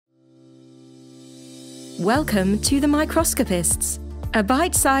Welcome to the Microscopists, a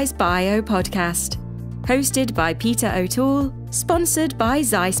bite-sized bio podcast, hosted by Peter O'Toole, sponsored by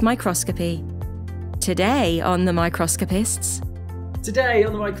Zeiss Microscopy. Today on the Microscopists. Today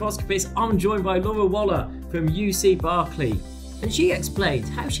on the Microscopists, I'm joined by Laura Waller from UC Berkeley, and she explains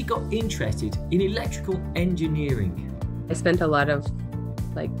how she got interested in electrical engineering. I spent a lot of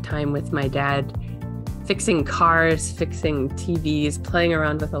time with my dad fixing cars, fixing TVs, playing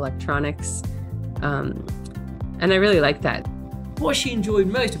around with electronics. And I really liked that. What she enjoyed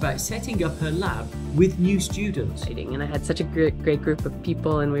most about setting up her lab with new students. And I had such a great group of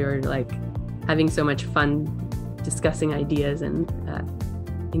people, and we were having so much fun discussing ideas and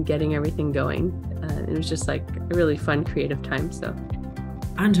getting everything going. It was just a really fun, creative time.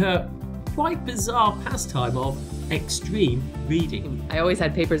 And her quite bizarre pastime of extreme reading. I always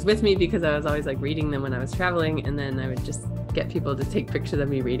had papers with me because I was always reading them when I was traveling, and then I would just get people to take pictures of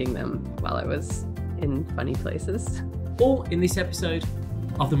me reading them while I was in funny places. All in this episode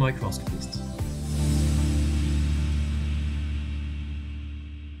of The Microscopists.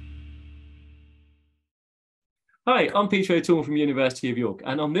 Hi, I'm Peter O'Toole from University of York,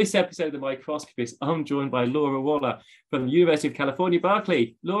 and on this episode of The Microscopists, I'm joined by Laura Waller from the University of California,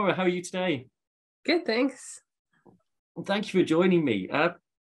 Berkeley. Laura, how are you today? Good, thanks. Well, thank you for joining me.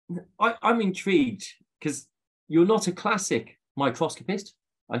 I'm intrigued because you're not a classic microscopist,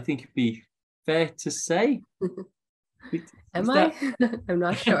 I think it'd be fair to say. Am I? I'm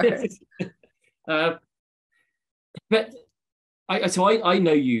not sure. But I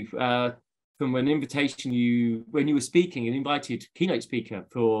know you from an invitation when you were speaking, an invited keynote speaker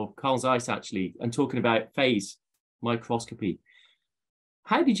for Carl Zeiss actually, and talking about phase microscopy.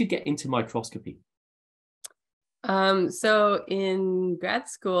 How did you get into microscopy? So in grad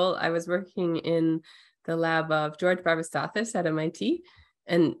school, I was working in the lab of George Barbastathis at MIT.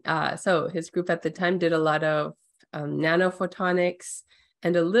 And so his group at the time did a lot of nanophotonics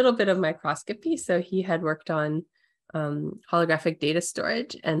and a little bit of microscopy. So he had worked on holographic data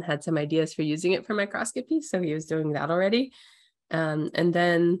storage and had some ideas for using it for microscopy. So he was doing that already. And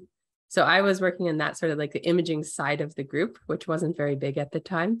then, so I was working in that sort of the imaging side of the group, which wasn't very big at the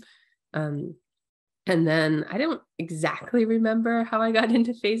time. And then I don't exactly remember how I got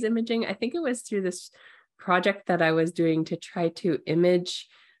into phase imaging. I think it was through this project that I was doing to try to image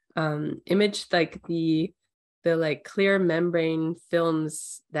the clear membrane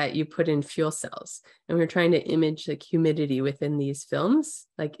films that you put in fuel cells. And we were trying to image humidity within these films,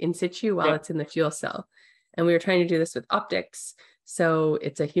 in situ while it's in the fuel cell. And we were trying to do this with optics. So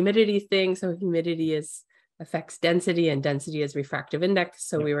it's a humidity thing. So humidity affects density, and density is refractive index.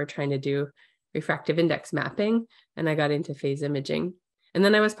 So we were trying to do refractive index mapping, and I got into phase imaging. And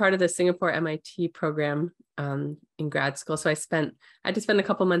then I was part of the Singapore MIT program in grad school. So I had to spend a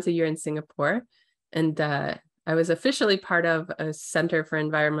couple months a year in Singapore. And I was officially part of a Center for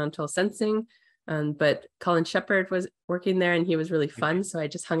Environmental Sensing, but Colin Shepherd was working there, and he was really fun. So I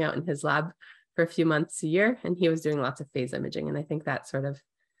just hung out in his lab for a few months a year, and he was doing lots of phase imaging. And I think that sort of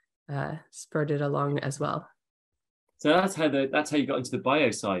spurred it along as well. So that's how you got into the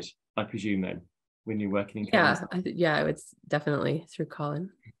bio side, I presume, then, when you're working in Canada. Yeah, it's definitely through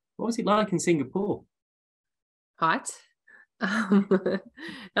Colin. What was it like in Singapore? Hot.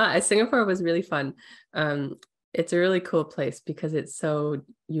 Singapore was really fun. It's a really cool place because it's so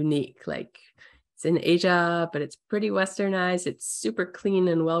unique. It's in Asia, but it's pretty westernized. It's super clean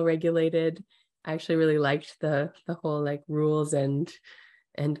and well regulated. I actually really liked the whole rules and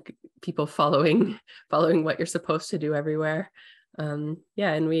people following what you're supposed to do everywhere. And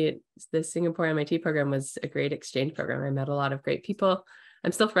the Singapore MIT program was a great exchange program. I met a lot of great people.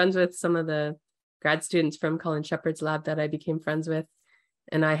 I'm still friends with some of the grad students from Colin Shepherd's lab that I became friends with.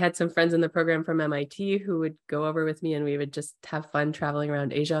 And I had some friends in the program from MIT who would go over with me, and we would just have fun traveling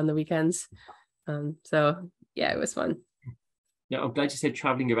around Asia on the weekends. It was fun. Yeah, I'm glad you said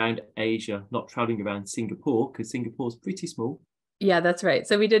traveling around Asia, not traveling around Singapore, because Singapore's pretty small. Yeah, that's right.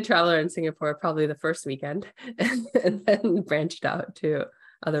 So we did travel around Singapore probably the first weekend and then branched out to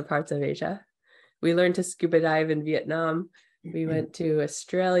other parts of Asia. We learned to scuba dive in Vietnam. We went to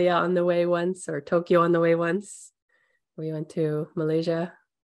Australia on the way once, or Tokyo on the way once. We went to Malaysia.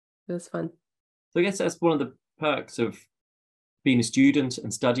 It was fun. So I guess that's one of the perks of being a student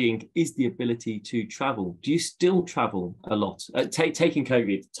and studying is the ability to travel. Do you still travel a lot? Taking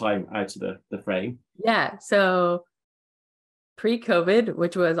COVID time out of the frame? Yeah, so pre-COVID,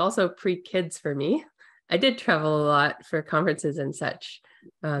 which was also pre-kids for me, I did travel a lot for conferences and such.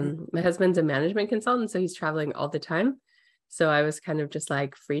 My husband's a management consultant, so he's traveling all the time. So I was kind of just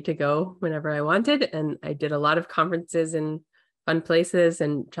free to go whenever I wanted. And I did a lot of conferences in fun places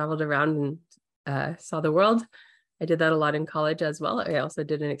and traveled around and saw the world. I did that a lot in college as well. I also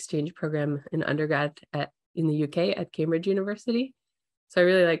did an exchange program in undergrad in the UK at Cambridge University. So I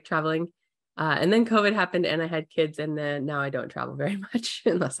really like traveling. And then COVID happened and I had kids, and then now I don't travel very much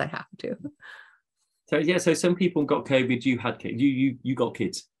unless I have to. So yeah, so some people got COVID, you had kids, you got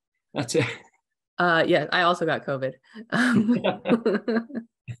kids. That's it. Yeah, I also got COVID.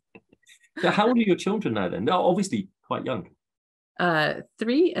 So how old are your children now then? They're obviously quite young.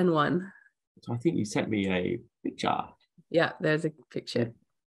 3 and 1. So I think you sent me a picture. Yeah, there's a picture.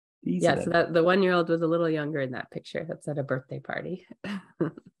 These Yeah, so that the 1-year-old was a little younger in that picture. That's at a birthday party.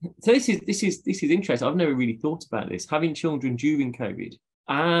 So this is interesting. I've never really thought about this. Having children during COVID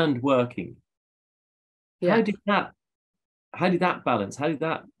and working. Yeah. How did that balance?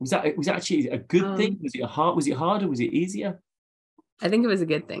 Was actually a good thing? Was it harder? Was it easier? I think it was a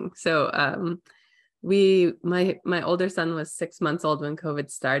good thing. So my older son was 6 months old when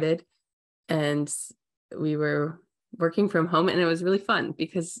COVID started, and we were working from home, and it was really fun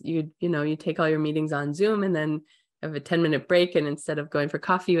because you take all your meetings on Zoom and then have a 10-minute break, and instead of going for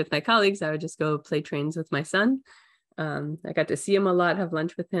coffee with my colleagues, I would just go play trains with my son. I got to see him a lot, have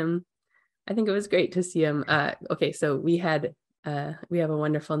lunch with him. I think it was great to see him. Okay, so we have a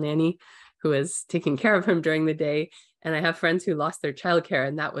wonderful nanny who was taking care of him during the day, and I have friends who lost their childcare,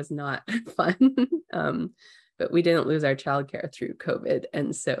 and that was not fun. But we didn't lose our childcare through COVID,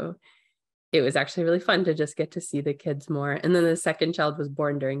 and so it was actually really fun to just get to see the kids more. And then the second child was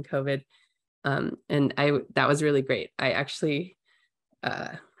born during COVID, and that was really great. I actually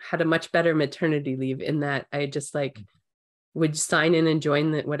had a much better maternity leave in that I just would sign in and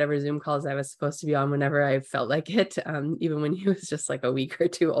join whatever Zoom calls I was supposed to be on whenever I felt like it. Even when he was just like a week or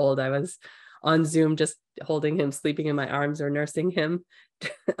two old, I was on Zoom, just holding him, sleeping in my arms or nursing him.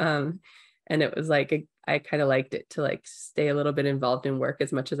 And it was like, I kind of liked it to stay a little bit involved in work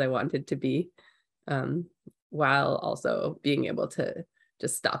as much as I wanted to be, while also being able to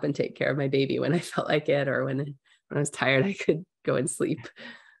just stop and take care of my baby when I felt like it, or when I was tired, I could go and sleep.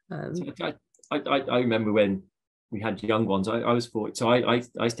 I remember when we had young ones, I was 40. So I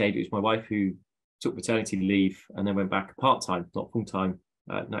stayed. It was my wife who took maternity leave and then went back part-time, not full-time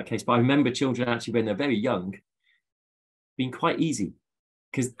in that case. But I remember children actually, when they're very young, being quite easy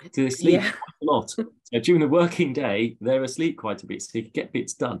because they sleep quite a lot. So during the working day, they're asleep quite a bit, so you can get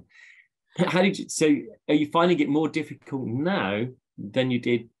bits done. So are you finding it more difficult now than you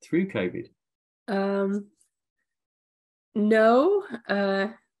did through COVID? No,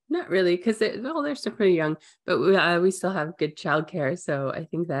 not really, because they're still pretty young, but we still have good childcare, so I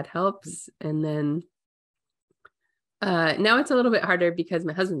think that helps. And then now it's a little bit harder because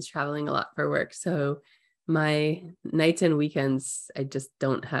my husband's traveling a lot for work, so my nights and weekends I just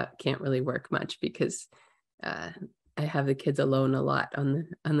can't really work much because I have the kids alone a lot on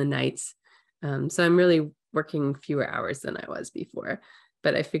the nights. So I'm really working fewer hours than I was before,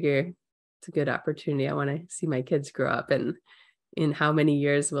 but I figure it's a good opportunity. I want to see my kids grow up, and in how many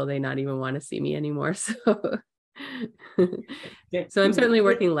years will they not even want to see me anymore? So, so I'm certainly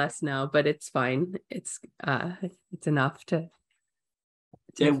working less now, but it's fine. It's enough to.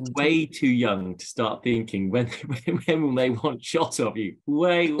 They're way too young to start thinking when will they want shot of you.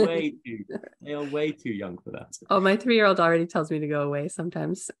 Way too. They are way too young for that. Oh, my 3-year-old already tells me to go away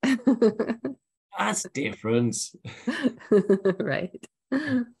sometimes. That's different. Right.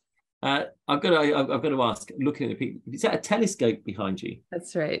 I've got to ask, looking at the picture, is that a telescope behind you?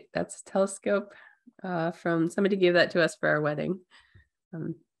 That's right. That's a telescope from somebody gave that to us for our wedding.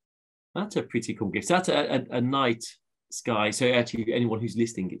 That's a pretty cool gift. That's a night sky. So actually, anyone who's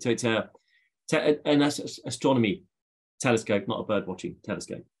listening, so it's an astronomy telescope, not a bird watching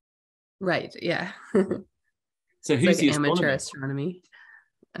telescope. Right. Yeah. So who's the amateur astronomy?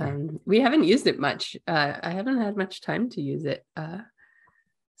 We haven't used it much. I haven't had much time to use it.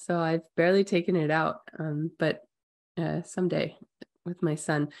 So I've barely taken it out, but someday with my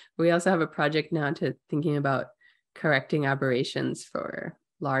son. We also have a project now thinking about correcting aberrations for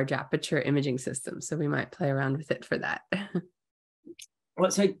large aperture imaging systems. So we might play around with it for that. Well,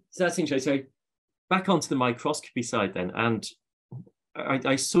 so that's interesting. So back onto the microscopy side then, and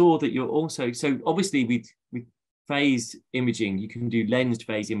I saw that you're also, so obviously with phase imaging, you can do lensed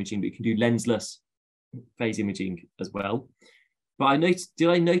phase imaging, but you can do lensless phase imaging as well. But did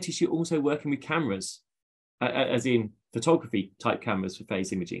I notice you're also working with cameras, as in photography type cameras for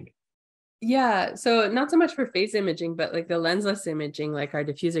phase imaging? Yeah, so not so much for phase imaging, but like the lensless imaging, like our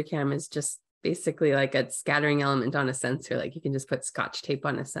diffuser cam is just basically like a scattering element on a sensor. Like you can just put Scotch tape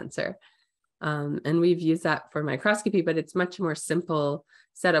on a sensor. And we've used that for microscopy, but it's much more simple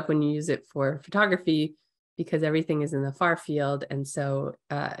setup when you use it for photography because everything is in the far field. And so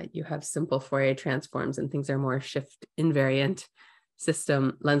you have simple Fourier transforms and things are more shift invariant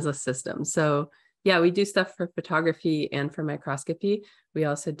lensless systems. So yeah, we do stuff for photography and for microscopy. We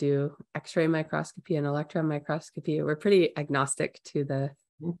also do X-ray microscopy and electron microscopy. We're pretty agnostic to the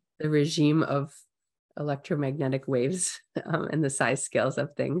regime of electromagnetic waves and the size scales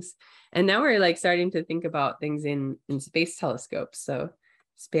of things. And now we're like starting to think about things in space telescopes. So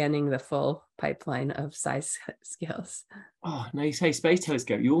spanning the full pipeline of size scales. Oh, no, you say space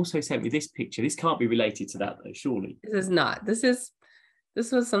telescope. You also sent me this picture. This can't be related to that though, surely. This is not.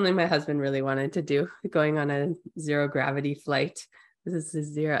 This was something my husband really wanted to do, going on a zero gravity flight. This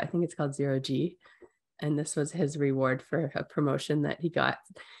is I think it's called 0G. And this was his reward for a promotion that he got.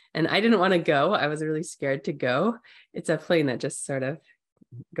 And I didn't want to go. I was really scared to go. It's a plane that just sort of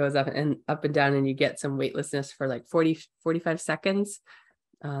goes up and down, and you get some weightlessness for like 45 seconds,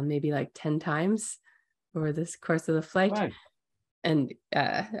 maybe like 10 times over this course of the flight. Right. And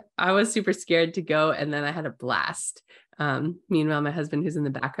I was super scared to go. And then I had a blast. Meanwhile, my husband, who's in the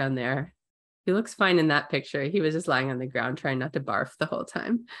background there, he looks fine in that picture. He was just lying on the ground trying not to barf the whole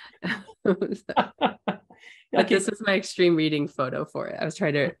time. But this is my extreme reading photo for it. I was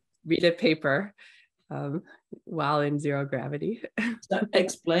trying to read a paper while in zero gravity. So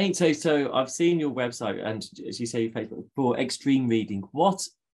explain. So I've seen your website, and as you say, Facebook for extreme reading.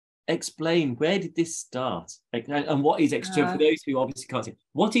 Explain, where did this start? And what is extreme? For those who obviously can't see,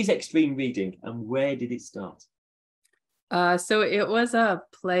 what is extreme reading and where did it start? So it was a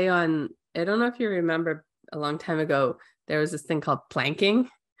play on, I don't know if you remember, a long time ago, there was this thing called planking,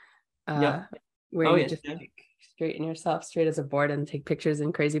 where you just like, straighten yourself straight as a board and take pictures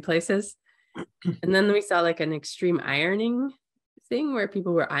in crazy places. And then we saw like an extreme ironing thing where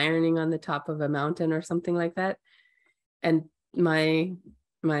people were ironing on the top of a mountain or something like that. And my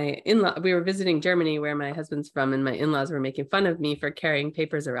in-law, we were visiting Germany where my husband's from, and my in-laws were making fun of me for carrying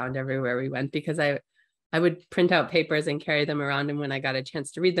papers around everywhere we went, because I would print out papers and carry them around, and when I got a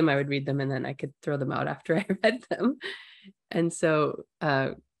chance to read them, I would read them and then I could throw them out after I read them. And so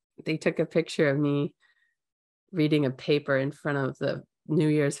they took a picture of me reading a paper in front of the New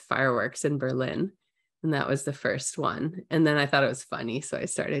Year's fireworks in Berlin. And that was the first one. And then I thought it was funny. So I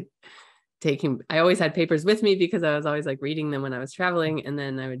started I always had papers with me because I was always like reading them when I was traveling. And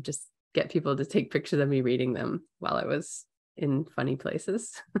then I would just get people to take pictures of me reading them while I was in funny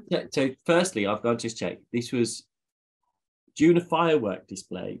places. Yeah, so firstly, I've got to just check. This was during a firework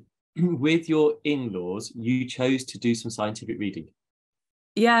display with your in-laws. You chose to do some scientific reading.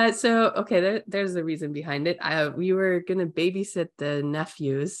 Yeah, so okay, there's the reason behind it. We were gonna babysit the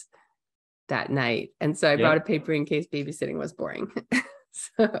nephews that night, and so I brought a paper in case babysitting was boring.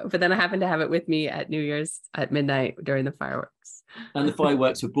 But then I happened to have it with me at New Year's at midnight during the fireworks. And the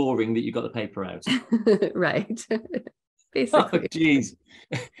fireworks were boring that you got the paper out. Right. Basically. Oh, geez.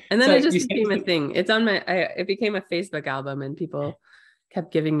 And then it just became a thing. It's on it became a Facebook album, and people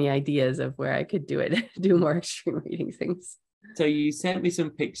kept giving me ideas of where I could do more extreme reading things. So you sent me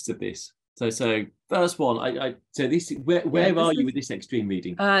some pictures of this. So first one, so this where are you with this extreme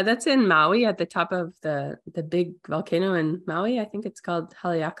reading? That's in Maui at the top of the big volcano in Maui. I think it's called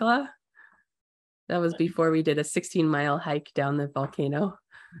Haleakala. That was before we did a 16-mile hike down the volcano.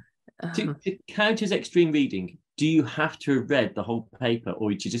 To count as extreme reading, do you have to have read the whole paper,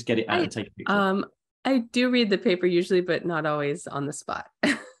 or did you just get it out and take a picture? I do read the paper usually, but not always on the spot.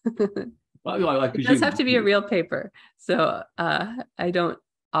 It does have to be a real paper. So I don't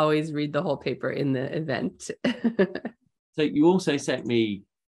always read the whole paper in the event. So you also sent me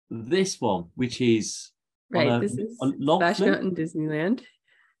this one, which is right. This is Splash Mountain Disneyland.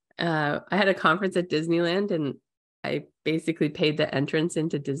 I had a conference at Disneyland, and I basically paid the entrance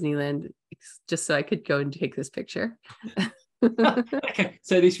into Disneyland just so I could go and take this picture. Okay,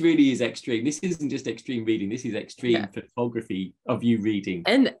 so this really is extreme. This isn't just extreme reading. This is extreme photography of you reading.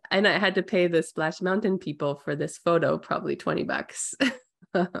 And I had to pay the Splash Mountain people for this photo, probably $20.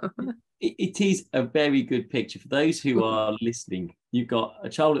 It is a very good picture. For those who are listening, you've got a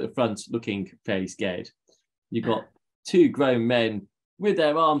child at the front looking fairly scared. You've got two grown men with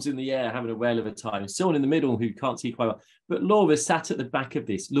their arms in the air having a whale of a time. Someone in the middle who can't see quite well. But Laura sat at the back of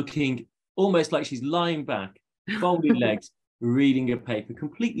this looking almost like she's lying back, folded legs, reading a paper,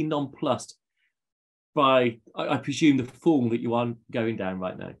 completely nonplussed by, I presume, the fall that you are going down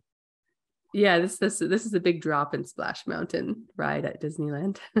right now. Yeah, this is a big drop in Splash Mountain ride at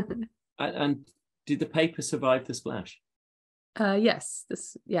Disneyland. And did the paper survive the splash? Yes.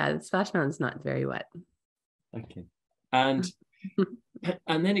 The Splash Mountain's not very wet. Okay. And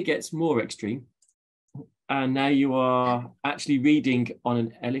then it gets more extreme. And now you are actually reading on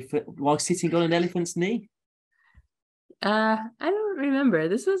an elephant while sitting on an elephant's knee. I don't remember.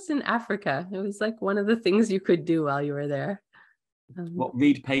 This was in Africa. It was like one of the things you could do while you were there. What,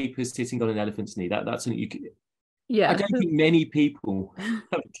 read papers sitting on an elephant's knee? That's something you could. Yeah. I don't think many people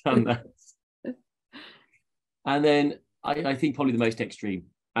have done that. And then I think probably the most extreme,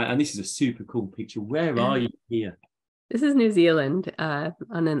 and this is a super cool picture. Where are you here? This is New Zealand,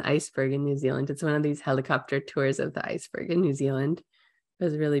 on an iceberg in New Zealand. It's one of these helicopter tours of the iceberg in New Zealand. It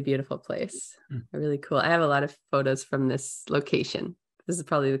was a really beautiful place, really cool. I have a lot of photos from this location. This is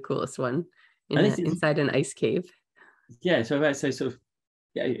probably the coolest one inside an ice cave. Yeah, so sort of,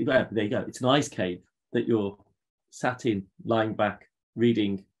 yeah, well, there you go. It's an ice cave that you're sat in, lying back,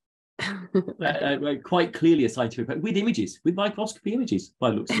 reading. Quite clearly a scientific paper with images, with microscopy images, by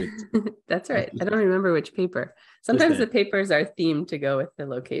the looks of it. That's right. I don't remember which paper. Sometimes the papers are themed to go with the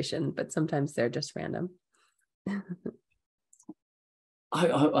location, but sometimes they're just random.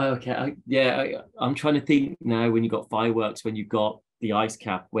 I'm trying to think now, when you got fireworks, when you got the ice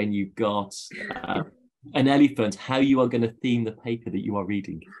cap, when you got an elephant, how you are going to theme the paper that you are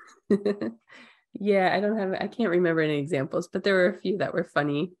reading. Yeah, I can't remember any examples, but there were a few that were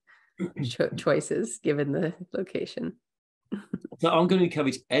funny choices given the location. So I'm going to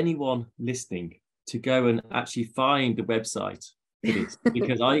encourage anyone listening to go and actually find the website for this,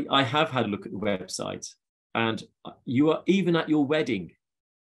 because I have had a look at the website, and you are even at your wedding.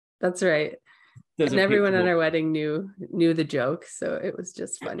 That's right. And everyone at our wedding knew the joke, so it was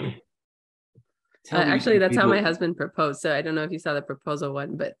just funny. Actually, that's how my husband proposed. So I don't know if you saw the proposal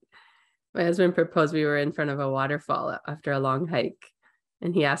one, but my husband proposed. We were in front of a waterfall after a long hike,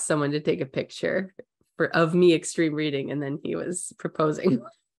 and he asked someone to take a picture of me extreme reading, and then he was proposing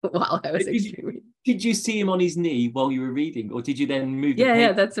while I was extreme reading. Did you see him on his knee while you were reading, or did you then move?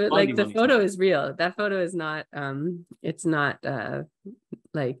 Yeah, that's what, like, the photo is real. That photo is not it's not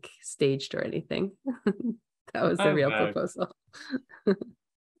like staged or anything. That was the real proposal.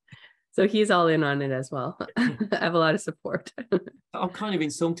 So he's all in on it as well. I have a lot of support. I'm kind of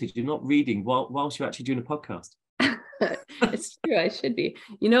insulted you're not reading whilst you're actually doing a podcast. It's true, I should be.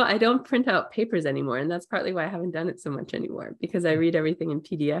 I don't print out papers anymore, and that's partly why I haven't done it so much anymore, because I read everything in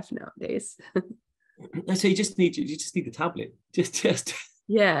PDF nowadays. So you just need the tablet. Just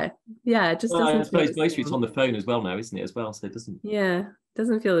yeah. It just doesn't. I suppose most of it's on the phone as well now, isn't it? As well, so it doesn't. Yeah,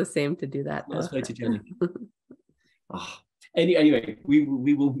 doesn't feel the same to do that. That's photogenic. Anyway, we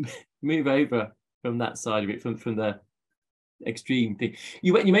will move over from that side of it, from the extreme thing.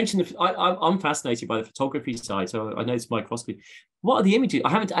 You mentioned I'm fascinated by the photography side, so I know it's microscopy. What are the images? I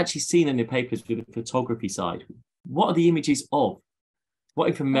haven't actually seen any papers for the photography side. What are the images of? What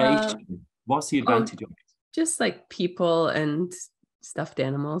information? What's the advantage of it? Just like people and stuffed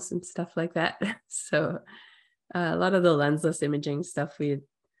animals and stuff like that. So a lot of the lensless imaging stuff, you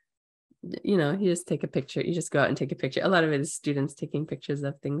just take a picture. You just go out and take a picture. A lot of it is students taking pictures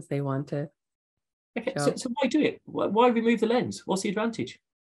of things they want to. Okay, so why do it? Why remove the lens? What's the advantage?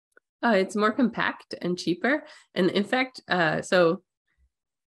 It's more compact and cheaper. And in fact, so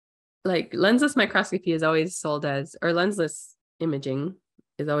like lensless microscopy is always sold as, or lensless imaging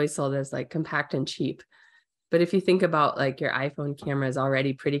is always sold as like compact and cheap. But if you think about, like, your iPhone camera is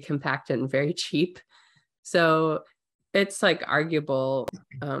already pretty compact and very cheap. So it's like arguable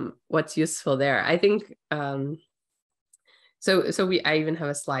what's useful there. I think I even have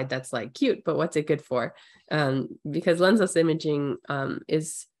a slide that's like cute, but what's it good for? Because lensless imaging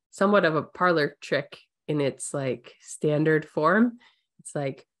is somewhat of a parlor trick in its like standard form. It's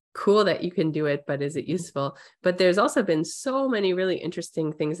like cool that you can do it, but is it useful? But there's also been so many really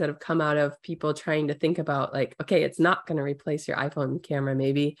interesting things that have come out of people trying to think about, like, okay, it's not going to replace your iPhone camera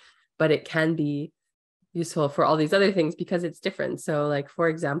maybe, but it can be useful for all these other things because it's different. So, like, for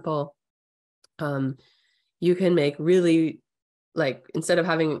example, you can make really, like, instead of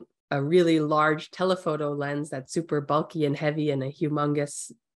having a really large telephoto lens that's super bulky and heavy and a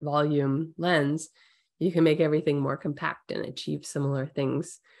humongous volume lens, you can make everything more compact and achieve similar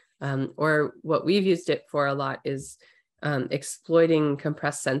things. Or what we've used it for a lot is exploiting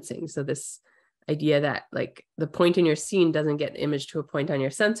compressed sensing. So this idea that, like, the point in your scene doesn't get imaged to a point on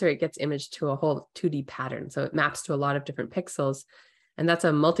your sensor, it gets imaged to a whole 2D pattern. So it maps to a lot of different pixels. And that's a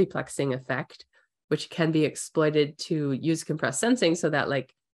multiplexing effect, which can be exploited to use compressed sensing so that,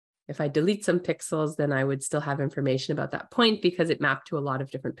 like, if I delete some pixels, then I would still have information about that point because it mapped to a lot of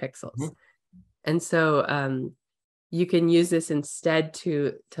different pixels. Mm-hmm. And so you can use this instead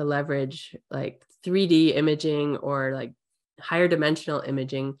to leverage like 3D imaging or like higher dimensional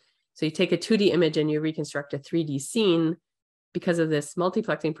imaging. So you take a 2D image and you reconstruct a 3D scene. Because of this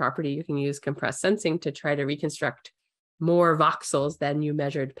multiplexing property, you can use compressed sensing to try to reconstruct more voxels than you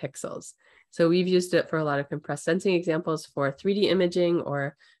measured pixels. So we've used it for a lot of compressed sensing examples for 3D imaging,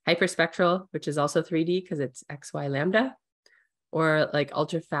 or hyperspectral, which is also 3D because it's XY lambda, or like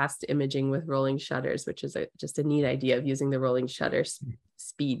ultra fast imaging with rolling shutters, which is just a neat idea of using the rolling shutter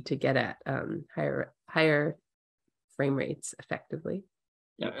speed to get at higher frame rates effectively.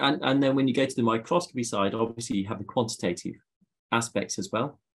 Yeah, and then when you go to the microscopy side, obviously you have the quantitative aspects as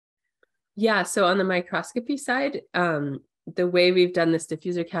well. Yeah, so on the microscopy side, the way we've done this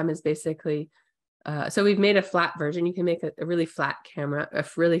diffuser cam is basically, so we've made a flat version. You can make a really flat camera, a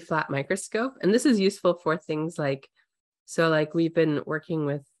really flat microscope. And this is useful for things like, so like we've been working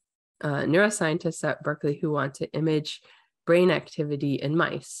with neuroscientists at Berkeley who want to image brain activity in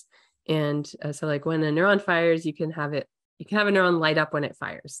mice. And so like when a neuron fires, you can have a neuron light up when it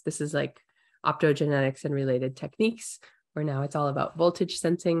fires. This is like optogenetics and related techniques, where now it's all about voltage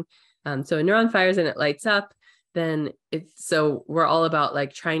sensing. So a neuron fires and it lights up, then so we're all about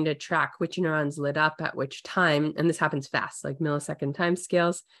like trying to track which neurons lit up at which time. And this happens fast, like millisecond time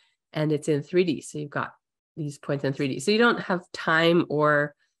scales, and it's in 3D. So you've got these points in 3D. So you don't have time,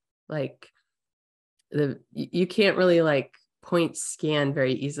 or like you can't really like point scan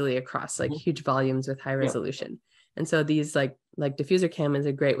very easily across like huge volumes with high resolution. And so these like diffuser cam is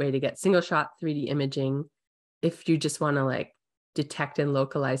a great way to get single shot 3D imaging if you just want to like detect and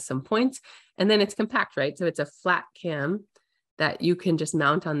localize some points. And then it's compact, right? So it's a flat cam that you can just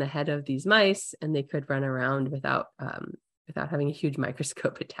mount on the head of these mice, and they could run around without having a huge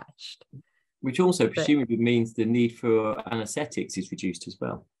microscope attached. Which also presumably means the need for anesthetics is reduced as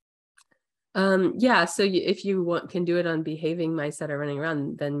well. Yeah, so if you can do it on behaving mice that are running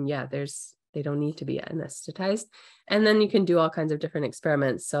around, then yeah, they don't need to be anesthetized. And then you can do all kinds of different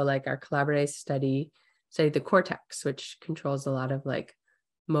experiments. So like our collaborators study the cortex, which controls a lot of like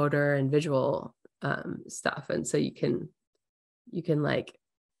motor and visual stuff. And so you can like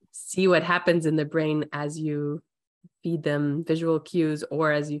see what happens in the brain as you feed them visual cues,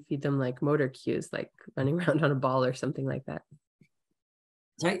 or as you feed them like motor cues, like running around on a ball or something like that.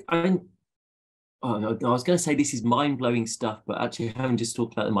 I was going to say this is mind-blowing stuff, but actually having just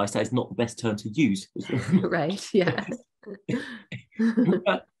talked about the mice, that is not the best term to use. Right, yeah.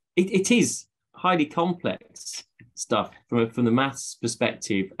 But it is highly complex stuff from the maths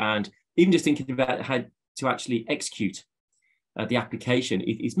perspective, and even just thinking about how to actually execute the application,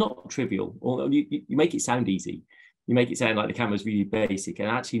 it's not trivial. Or you make it sound easy. You make it sound like the camera's really basic, and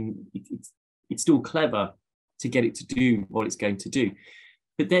actually it's still clever to get it to do what it's going to do.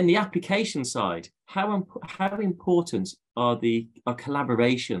 But then the application side, how important are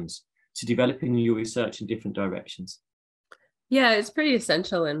collaborations to developing your research in different directions? Yeah, it's pretty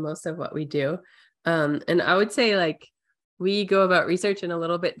essential in most of what we do. And I would say like we go about research in a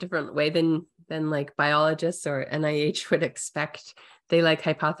little bit different way than like biologists or NIH would expect. They like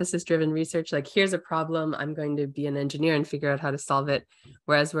hypothesis-driven research, like here's a problem, I'm going to be an engineer and figure out how to solve it.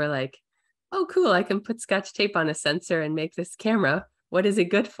 Whereas we're like, oh, cool, I can put Scotch tape on a sensor and make this camera. What is it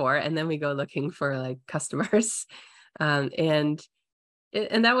good for? And then we go looking for like customers. And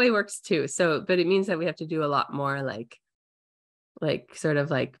that way works too. So, but it means that we have to do a lot more like sort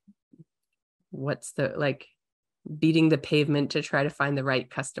of like, what's the like beating the pavement to try to find the right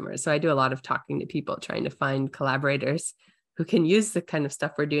customers. So I do a lot of talking to people, trying to find collaborators who can use the kind of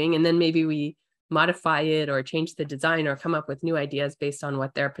stuff we're doing. And then maybe we modify it or change the design or come up with new ideas based on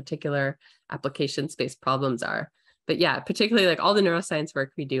what their particular application space problems are. But yeah, particularly like all the neuroscience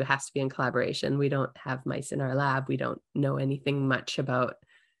work we do has to be in collaboration. We don't have mice in our lab. We don't know anything much about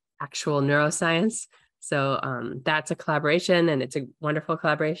actual neuroscience. So that's a collaboration, and it's a wonderful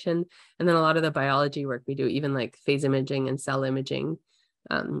collaboration. And then a lot of the biology work we do, even like phase imaging and cell imaging,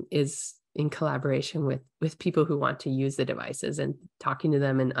 is in collaboration with people who want to use the devices, and talking to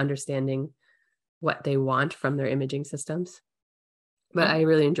them and understanding what they want from their imaging systems. But I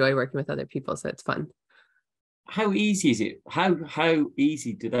really enjoy working with other people, so it's fun. How easy is it? How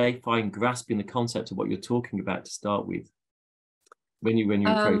easy do they find grasping the concept of what you're talking about to start with when you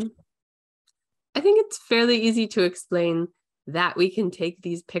approach? I think it's fairly easy to explain that we can take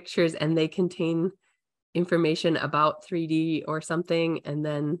these pictures and they contain information about 3D or something,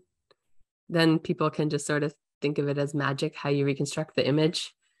 and then people can just sort of think of it as magic, how you reconstruct the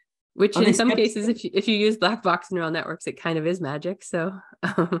image, which in some cases, if you use black box neural networks, it kind of is magic. So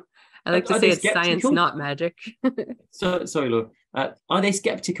I like to say it's science, not magic. So sorry, Laura. Are they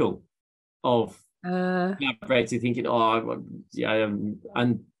skeptical of collaborators thinking, oh, yeah,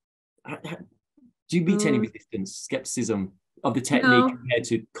 and do you meet any resistance, skepticism of the technique compared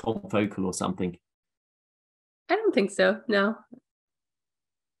to confocal or something? I don't think so. No.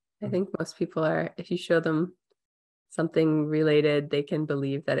 I think most people are, if you show them something related, they can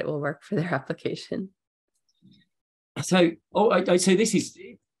believe that it will work for their application. So, so this is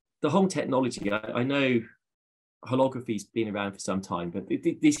the whole technology. I know holography's been around for some time, but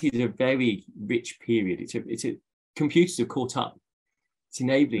this is a very rich period. Computers have caught up. It's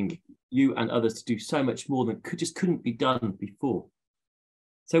enabling you and others to do so much more than couldn't be done before.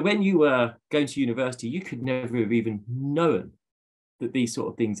 So when you were going to university, you could never have even known that these sort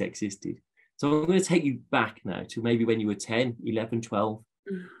of things existed. So I'm going to take you back now to maybe when you were 10, 11, 12.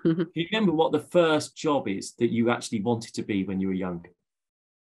 Do you remember what the first job is that you actually wanted to be when you were young?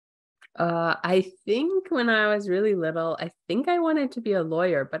 I think when I was really little, I think I wanted to be a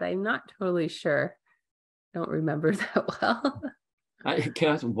lawyer, but I'm not totally sure. I don't remember that well. Can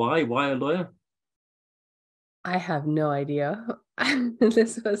I ask why a lawyer? I have no idea.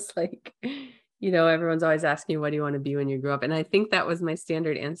 This was like, everyone's always asking, what do you want to be when you grow up? And I think that was my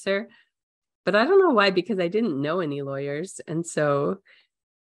standard answer, but I don't know why, because I didn't know any lawyers. And so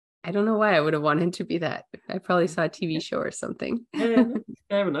I don't know why I would have wanted to be that. I probably saw a TV show or something. Yeah,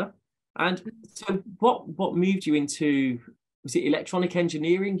 fair enough. And so what moved you into, was it electronic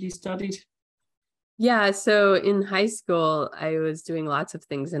engineering you studied? Yeah, so in high school, I was doing lots of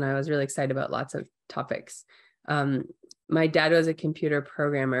things and I was really excited about lots of topics. My dad was a computer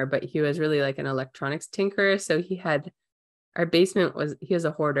programmer, but he was really like an electronics tinkerer. So he was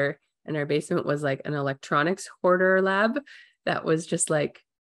a hoarder, and our basement was like an electronics hoarder lab that was just like,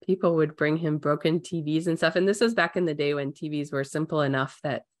 people would bring him broken TVs and stuff. And this was back in the day when TVs were simple enough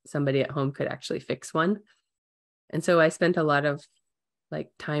that somebody at home could actually fix one. And so I spent a lot of like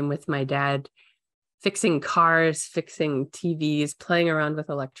time with my dad fixing cars, fixing TVs, playing around with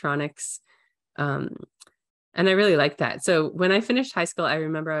electronics. And I really liked that. So when I finished high school, I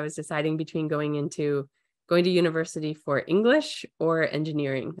remember I was deciding between going to university for English or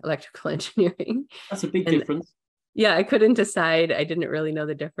engineering, electrical engineering. That's a big difference. Yeah, I couldn't decide. I didn't really know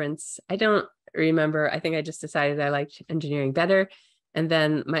the difference. I don't remember. I think I just decided I liked engineering better. And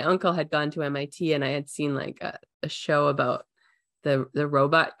then my uncle had gone to MIT, and I had seen like a show about the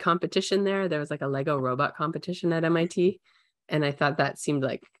robot competition there. There was like a Lego robot competition at MIT. And I thought that seemed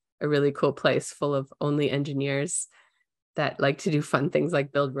like a really cool place full of only engineers that like to do fun things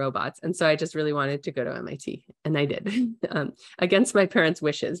like build robots. And so I just really wanted to go to MIT, and I did against my parents'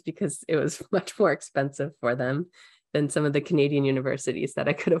 wishes, because it was much more expensive for them than some of the Canadian universities that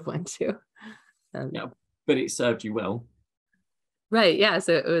I could have went to. Yeah, but it served you well. Right. Yeah.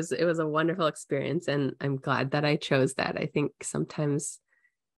 So it was a wonderful experience, and I'm glad that I chose that. I think sometimes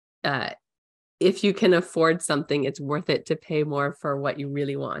if you can afford something, it's worth it to pay more for what you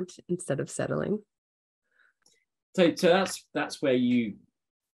really want instead of settling. So that's where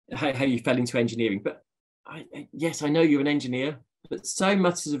how you fell into engineering. But yes, I know you're an engineer, but so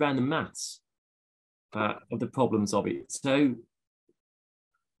much is around the maths of the problems of it. So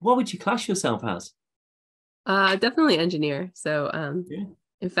what would you class yourself as? Definitely engineer. So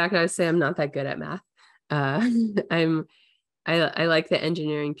in fact, I would say I'm not that good at math. I like the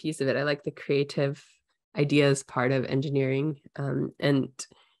engineering piece of it. I like the creative ideas part of engineering. And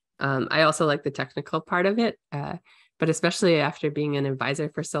I also like the technical part of it, but especially after being an advisor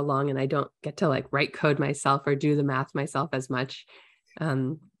for so long, and I don't get to like write code myself or do the math myself as much.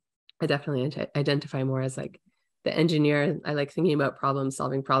 I definitely identify more as like the engineer. I like thinking about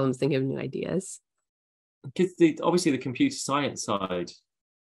solving problems, thinking of new ideas. Because obviously the computer science side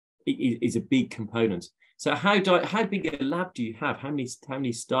is a big component. So how big a lab do you have? How many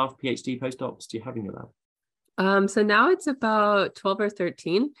staff, PhD, postdocs do you have in your lab? So now it's about 12 or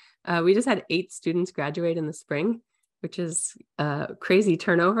 13. We just had 8 students graduate in the spring, which is crazy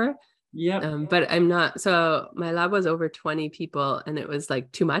turnover. Yeah. But I'm not, so my lab was over 20 people, and it was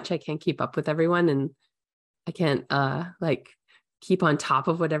like too much. I can't keep up with everyone, and I can't like keep on top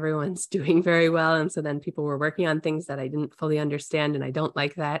of what everyone's doing very well. And so then people were working on things that I didn't fully understand, and I don't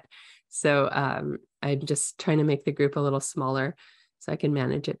like that. So I'm just trying to make the group a little smaller so I can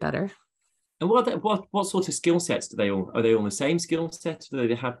manage it better. And what sort of skill sets are they all the same skill sets? Do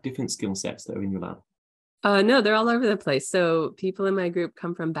they have different skill sets that are in your lab? No, they're all over the place. So people in my group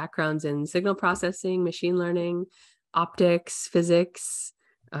come from backgrounds in signal processing, machine learning, optics, physics,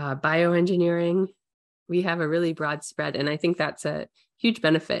 bioengineering. We have a really broad spread, and I think that's a huge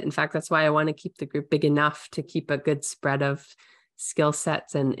benefit. In fact, that's why I want to keep the group big enough to keep a good spread of skill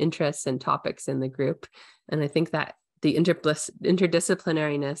sets and interests and topics in the group. And I think that the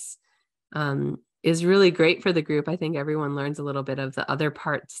interdisciplinariness is really great for the group. I think everyone learns a little bit of the other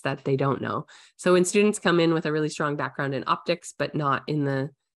parts that they don't know. So when students come in with a really strong background in optics, but not in the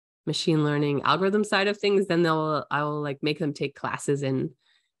machine learning algorithm side of things, then I will like make them take classes in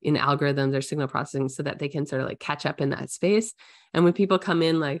in algorithms or signal processing so that they can sort of like catch up in that space. And when people come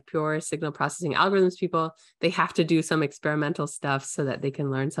in like pure signal processing algorithms people, they have to do some experimental stuff so that they can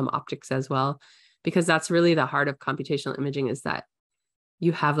learn some optics as well, because that's really the heart of computational imaging, is that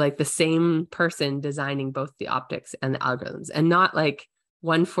you have like the same person designing both the optics and the algorithms, and not like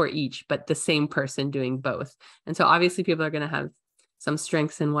one for each, but the same person doing both. And so obviously people are going to have some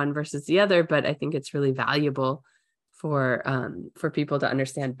strengths in one versus the other, but I think it's really valuable for people to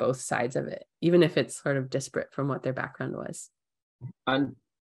understand both sides of it, even if it's sort of disparate from what their background was. And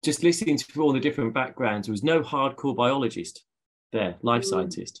just listening to all the different backgrounds, there was no hardcore biologist there, life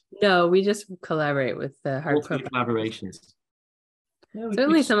scientist. No, we just collaborate with the hardcore collaborations. No,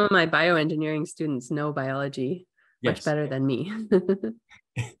 certainly some of my bioengineering students know biology much better than me.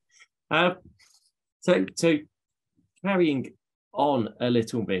 So carrying on a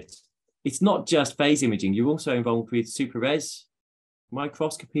little bit, it's not just phase imaging, you're also involved with super res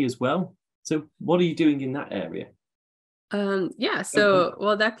microscopy as well. So what are you doing in that area?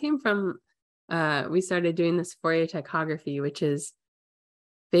 Well, that came from, we started doing this Fourier tachography, which is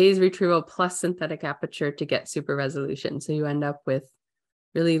phase retrieval plus synthetic aperture to get super resolution. So you end up with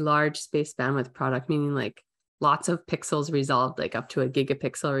really large space bandwidth product, meaning like lots of pixels resolved, like up to a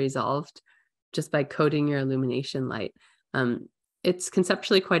gigapixel resolved just by coding your illumination light. It's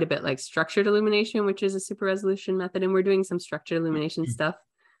conceptually quite a bit like structured illumination, which is a super resolution method. And we're doing some structured illumination stuff.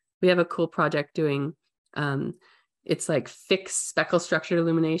 We have a cool project doing, it's like fixed speckle structured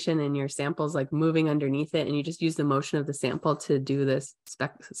illumination, and your sample's like moving underneath it. And you just use the motion of the sample to do this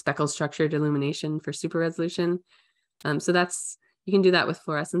speckle structured illumination for super resolution. So you can do that with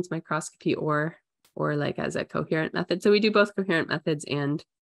fluorescence microscopy or like as a coherent method. So we do both coherent methods and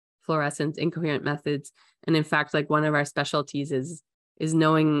fluorescence incoherent methods. And in fact, like one of our specialties is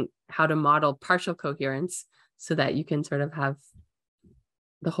knowing how to model partial coherence so that you can sort of have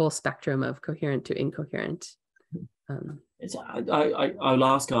the whole spectrum of coherent to incoherent. I'll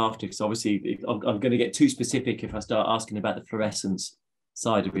ask after, because obviously I'm going to get too specific if I start asking about the fluorescence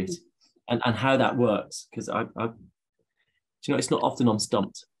side of it and how that works, because it's not often I'm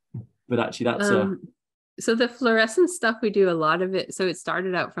stumped, but actually that's So the fluorescence stuff, we do a lot of it. So it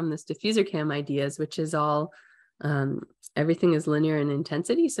started out from this diffuser cam ideas, which is all, everything is linear in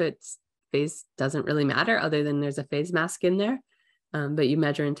intensity. So its phase doesn't really matter other than there's a phase mask in there. But you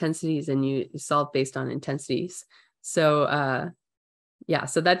measure intensities and you solve based on intensities. So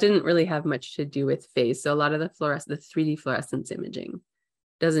so that didn't really have much to do with phase. So a lot of the 3D fluorescence imaging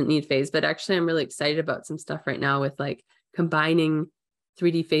doesn't need phase, but actually I'm really excited about some stuff right now with like combining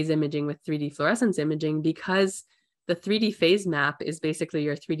 3D phase imaging with 3D fluorescence imaging, because the 3D phase map is basically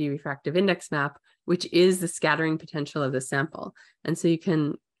your 3D refractive index map, which is the scattering potential of the sample. And so you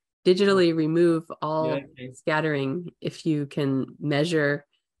can digitally remove all scattering if you can measure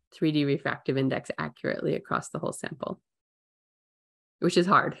 3D refractive index accurately across the whole sample, which is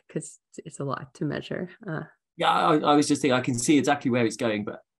hard because it's a lot to measure. I was just thinking, I can see exactly where it's going,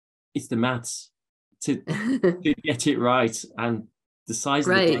 but it's the maths to get it right, and the size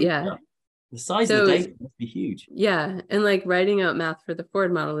of the data. The size of the data must be huge. Yeah. And like writing out math for the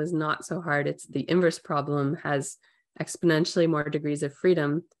forward model is not so hard. It's the inverse problem has exponentially more degrees of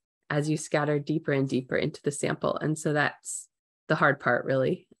freedom as you scatter deeper and deeper into the sample. And so that's the hard part,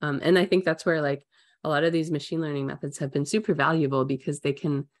 really. And I think that's where like a lot of these machine learning methods have been super valuable, because they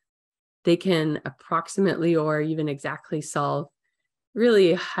can approximately or even exactly solve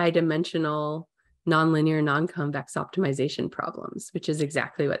really high dimensional nonlinear, non-convex optimization problems, which is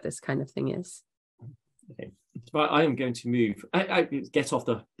exactly what this kind of thing is. Okay, so I am going to move. I get off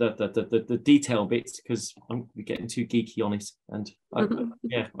the detail bits, because I'm getting too geeky on it, and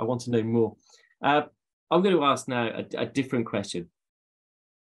I want to know more. I'm going to ask now a different question.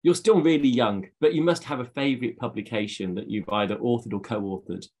 You're still really young, but you must have a favorite publication that you've either authored or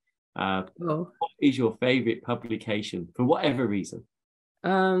co-authored. What is your favorite publication for whatever reason?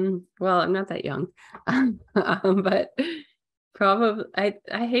 Well, I'm not that young, but probably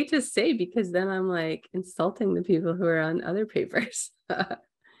I hate to say, because then I'm like insulting the people who are on other papers.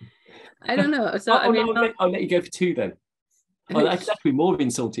 I don't know. So I'll let you go for two then. Oh, that could actually be more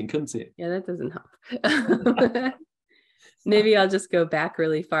insulting, couldn't it? Yeah, that doesn't help. Maybe I'll just go back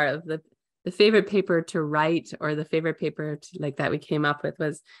really far. Of the favorite paper to write, or the favorite paper like that we came up with,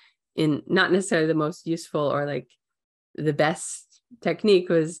 was in not necessarily the most useful or like the best technique,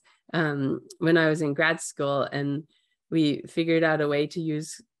 was when I was in grad school, and we figured out a way to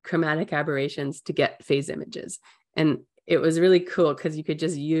use chromatic aberrations to get phase images. And it was really cool because you could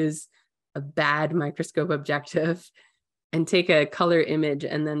just use a bad microscope objective and take a color image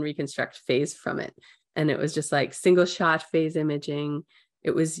and then reconstruct phase from it. And it was just like single shot phase imaging,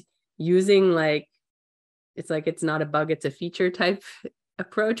 it was using like, it's not a bug, it's a feature type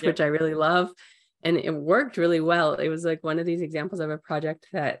approach, which I really love. And it worked really well. It was like one of these examples of a project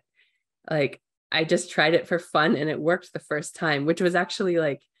that like, I just tried it for fun and it worked the first time, which was actually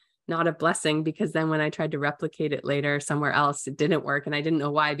like not a blessing, because then when I tried to replicate it later somewhere else, it didn't work. And I didn't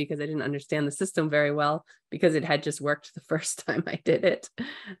know why, because I didn't understand the system very well, because it had just worked the first time I did it.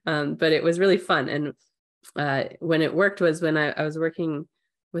 But it was really fun. And when it worked was when I was working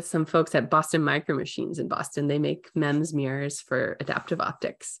with some folks at Boston Micro Machines in Boston. They make MEMS mirrors for adaptive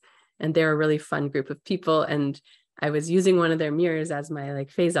optics. And they're a really fun group of people. And I was using one of their mirrors as my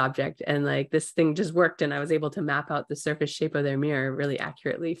like phase object, and like this thing just worked, and I was able to map out the surface shape of their mirror really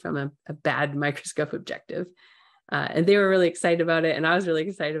accurately from a bad microscope objective. And they were really excited about it, and I was really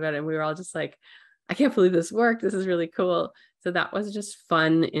excited about it. And we were all just like, I can't believe this worked. This is really cool. So that was just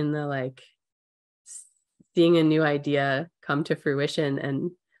fun in the like seeing a new idea come to fruition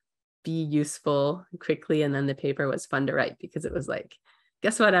and be useful quickly. And then the paper was fun to write because it was like,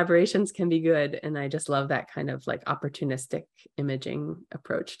 guess what, aberrations can be good. And I just love that kind of like opportunistic imaging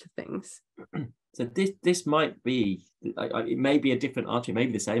approach to things. So this might be, it may be a different answer, it may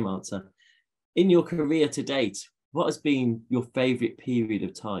be the same answer. In your career to date, what has been your favorite period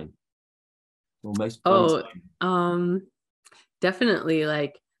of time? Or most fun time? Definitely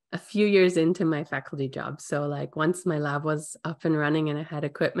like a few years into my faculty job. So like once my lab was up and running and I had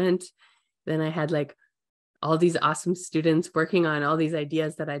equipment, then I had like all these awesome students working on all these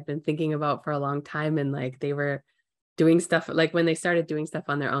ideas that I'd been thinking about for a long time. And like they were doing stuff, like when they started doing stuff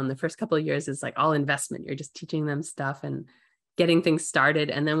on their own, the first couple of years is like all investment. You're just teaching them stuff and getting things started.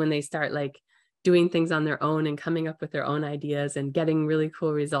 And then when they start like doing things on their own and coming up with their own ideas and getting really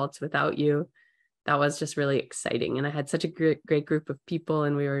cool results without you, that was just really exciting. And I had such a great group of people,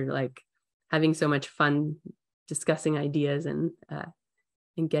 and we were like having so much fun discussing ideas and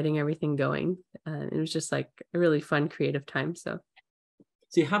getting everything going. It was just like a really fun creative time. So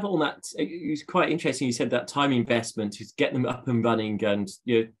you have all that. It was quite interesting. You said that time investment to get them up and running, and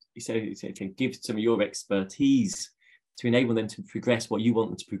you give some of your expertise to enable them to progress what you want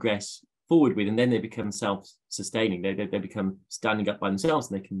them to progress forward with, and then they become self-sustaining. They become standing up by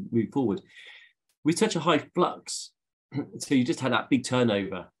themselves, and they can move forward. With such a high flux, so you just had that big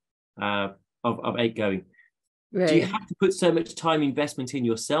turnover of 8 going. Right. Do you have to put so much time investment in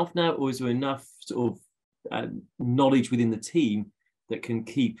yourself now, or is there enough sort of knowledge within the team that can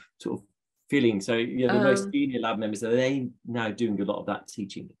keep sort of filling? So the most senior lab members, are they now doing a lot of that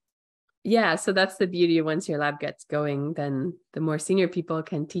teaching? Yeah, so that's the beauty of once your lab gets going, then the more senior people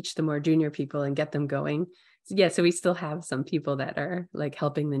can teach the more junior people and get them going. So yeah, so we still have some people that are like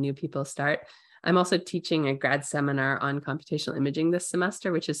helping the new people start. I'm also teaching a grad seminar on computational imaging this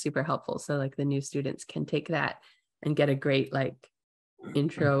semester, which is super helpful. So like the new students can take that and get a great like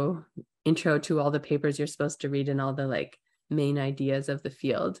intro to all the papers you're supposed to read and all the like main ideas of the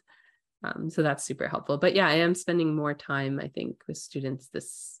field. So that's super helpful. But yeah, I am spending more time, I think, with students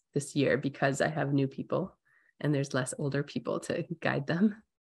this year because I have new people and there's less older people to guide them.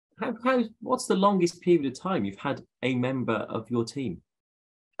 What's the longest period of time you've had a member of your team?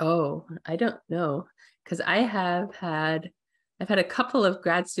 Oh, I don't know, because I've had a couple of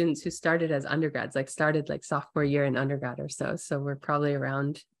grad students who started as undergrads, like started like sophomore year in undergrad or so. So we're probably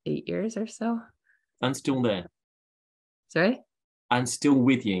around 8 years or so. And still there? Sorry? And still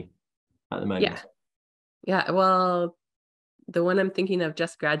with you at the moment? Yeah. Yeah. Well, the one I'm thinking of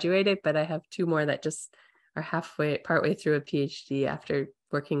just graduated, but I have 2 more that just are partway through a PhD after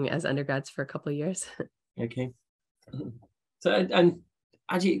working as undergrads for a couple of years. Okay. So, and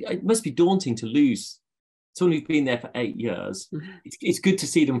actually, it must be daunting to lose someone who's been there for 8 years. Mm-hmm. It's good to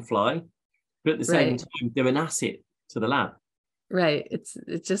see them fly, but at the same time, they're an asset to the lab. Right. It's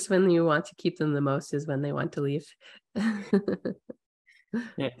just when you want to keep them the most is when they want to leave.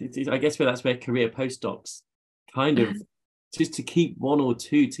 Yeah, I guess that's where career postdocs kind of just to keep 1 or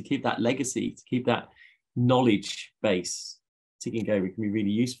 2, to keep that legacy, to keep that knowledge base ticking over can be really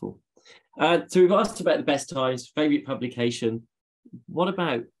useful. So we've asked about the best times, favorite publication. What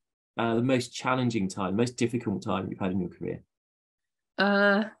about the most challenging time, most difficult time you've had in your career?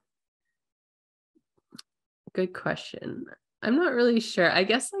 Good question. I'm not really sure. I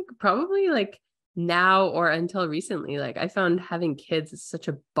guess like probably like now or until recently, like I found having kids is such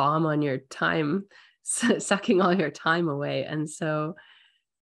a bomb on your time, sucking all your time away. And so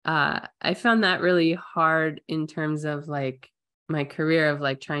I found that really hard in terms of like my career of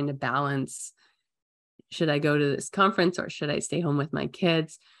like trying to balance, should I go to this conference or should I stay home with my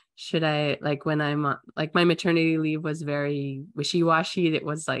kids? Should I, like when I'm like my maternity leave was very wishy-washy. It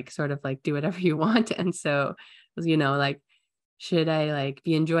was like sort of like do whatever you want. And so, like, should I like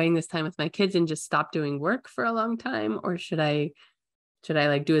be enjoying this time with my kids and just stop doing work for a long time? Or should I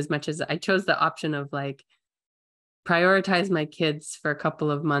like do as much as I chose the option of like prioritize my kids for a couple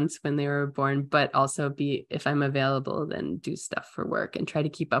of months when they were born, but also be, if I'm available, then do stuff for work and try to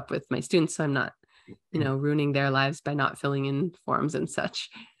keep up with my students. So I'm not, ruining their lives by not filling in forms and such.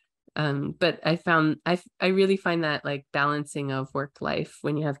 But I found, I really find that like balancing of work life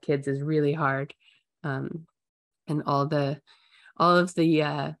when you have kids is really hard. And all of the, how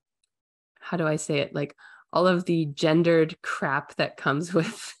do I say it? Like all of the gendered crap that comes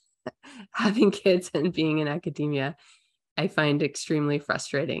with having kids and being in academia, I find extremely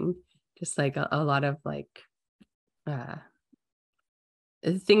frustrating. Just like a lot of like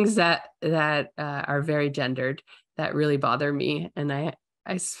things that are very gendered that really bother me, and I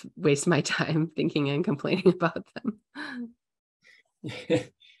waste my time thinking and complaining about them.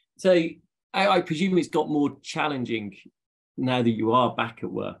 So I presume it's got more challenging now that you are back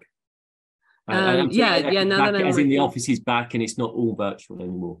at work. Now that I'm as working, in the office is back and it's not all virtual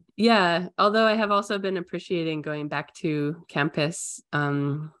anymore. Yeah, although I have also been appreciating going back to campus,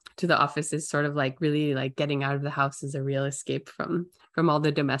 to the office is sort of like really like getting out of the house is a real escape from all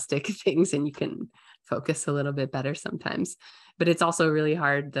the domestic things, and you can focus a little bit better sometimes. But it's also really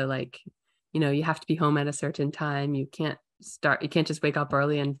hard to like, you have to be home at a certain time. You can't just wake up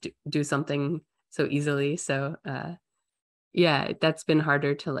early and do something so easily. So yeah, that's been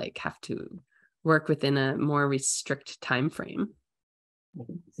harder to like have to work within a more restrict time frame.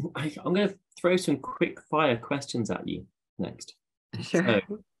 I'm going to throw some quick fire questions at you next. Sure. So,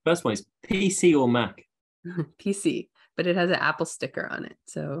 first one is PC or Mac? PC, but it has an Apple sticker on it.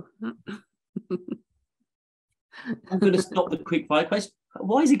 So I'm going to stop the quick fire question.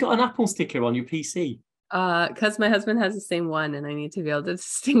 Why has it got an Apple sticker on your PC? Because my husband has the same one and I need to be able to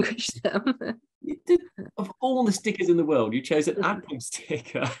distinguish them. Of all the stickers in the world, you chose an Apple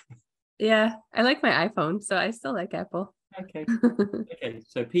sticker. Yeah, I like my iPhone, so I still like Apple. Okay. Okay,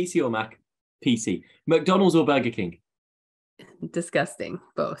 so PC or Mac? PC. McDonald's or Burger King? Disgusting,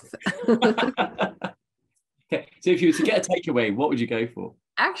 both. Okay, so if you were to get a takeaway, what would you go for?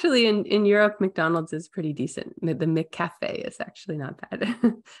 Actually, in Europe, McDonald's is pretty decent. The McCafe is actually not bad.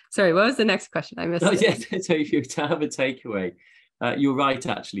 Sorry, what was the next question? I missed it. Yeah, so if you were to have a takeaway, you're right,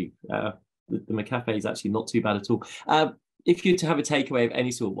 actually. The McCafe is actually not too bad at all. If you were to have a takeaway of any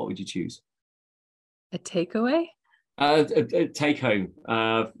sort, what would you choose? A takeaway? A take home,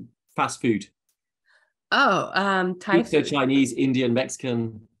 fast food. Oh, Thai food. Chinese, Indian,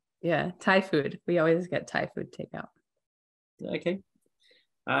 Mexican. Yeah, Thai food. We always get Thai food takeout. Okay.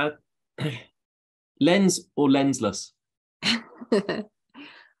 Lens or lensless?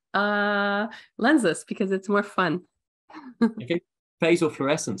 Lensless, because it's more fun. Okay. Phase or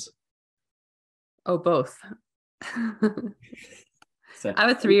fluorescence? Oh, both. So, I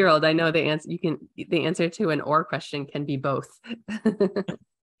have a 3-year-old. I know the answer. The answer to an or question can be both.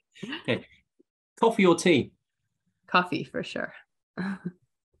 Okay. Coffee or tea? Coffee for sure.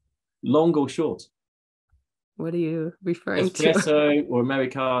 Long or short? What are you referring Espresso or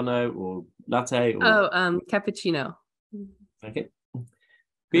Americano or latte? Or... cappuccino. Okay.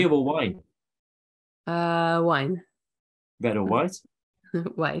 Beer or wine? Wine. Red or white?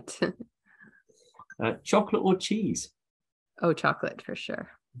 White. Chocolate or cheese? Oh, chocolate for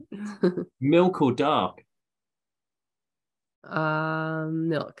sure. Milk or dark?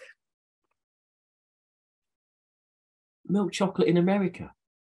 Milk. Milk chocolate in America?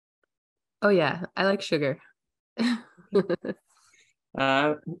 Oh yeah, I like sugar.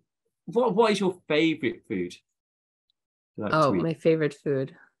 What is your favorite food? My favorite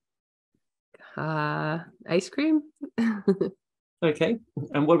food. Ice cream. Okay.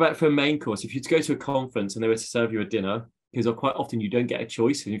 And what about for a main course? If you were to go to a conference and they were to serve you a dinner, because quite often you don't get a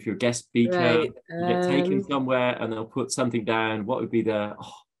choice, and if you're a guest speaker, right. You get taken somewhere and they'll put something down, what would be the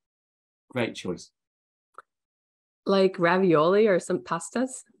great choice? Like ravioli or some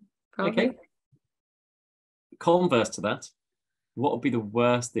pastas, probably. Okay. Converse to that, what would be the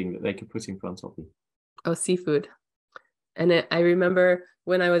worst thing that they could put in front of you? Oh, seafood. And I remember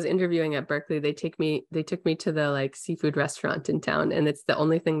when I was interviewing at Berkeley, they took me to the like seafood restaurant in town, and it's the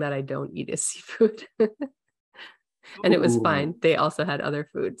only thing that I don't eat is seafood. And it was fine. They also had other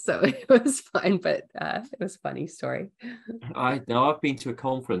food, so it was fine, but it was a funny story. I've been to a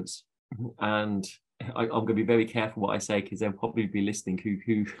conference, and I'm going to be very careful what I say because they'll probably be listening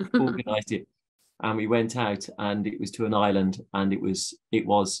who organised it. And we went out, and it was to an island, and it was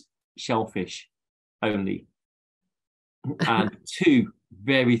shellfish only, and 2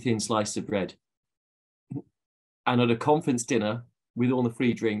 very thin slices of bread. And at a conference dinner with all the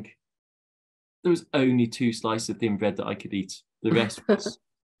free drink, there was only 2 slices of thin bread that I could eat. The rest was,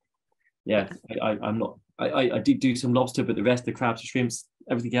 yeah, I'm not. I did do some lobster, but the rest, the crabs, the shrimps,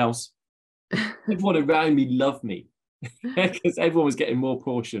 everything else, everyone around me loved me because everyone was getting more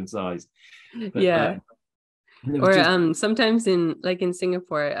portion size. But, Yeah. or Sometimes in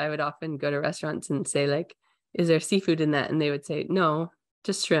Singapore, I would often go to restaurants and say like, is there seafood in that? And they would say, no,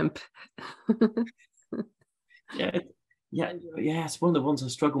 just shrimp. yeah. It's one of the ones I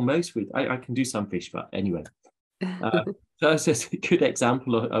struggle most with. I can do some fish, but anyway. So that's just a good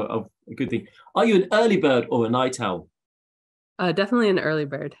example of a good thing. Are you an early bird or a night owl? Definitely an early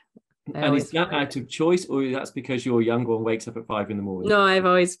bird. And is that out of choice, or that's because your younger one wakes up at 5 a.m? No, I've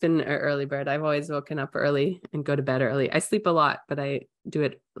always been an early bird. I've always woken up early and go to bed early. I sleep a lot, but I do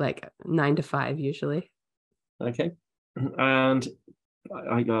it like 9 to 5 usually. Okay. And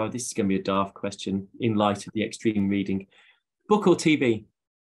this is going to be a daft question in light of the extreme reading. Book or TV?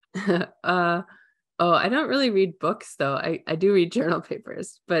 I don't really read books though. I do read journal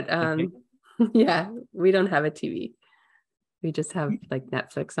papers, but Okay. yeah, we don't have a TV. We just have like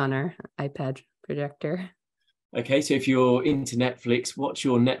Netflix on our iPad projector. Okay, so if you're into Netflix, what's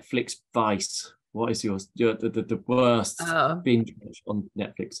your Netflix vice? What is the worst binge on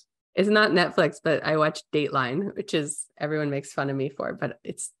Netflix? It's not Netflix, but I watch Dateline, which is everyone makes fun of me for, but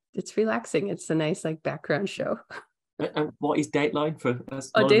it's relaxing. It's a nice like background show. And what is Dateline for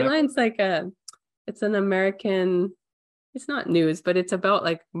us? Dateline's like it's an American, it's not news, but it's about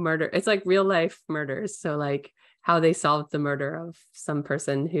like murder. It's like real life murders. So like how they solved the murder of some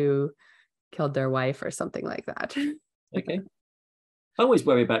person who killed their wife or something like that. Okay. I always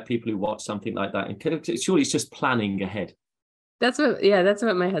worry about people who watch something like that, and surely it's just planning ahead. That's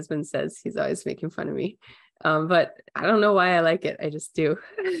what my husband says. He's always making fun of me. But I don't know why I like it. I just do.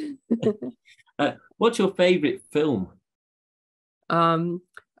 What's your favorite film?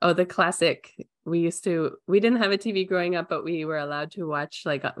 The classic. We didn't have a TV growing up, but we were allowed to watch,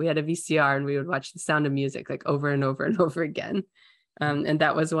 like we had a VCR and we would watch The Sound of Music like over and over and over again. And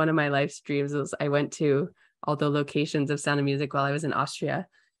that was one of my life's dreams. I went to all the locations of Sound of Music while I was in Austria.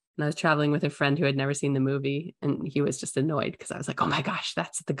 And I was traveling with a friend who had never seen the movie, and he was just annoyed because I was like, oh my gosh,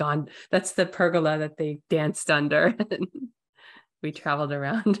 that's the pergola that they danced under. And we traveled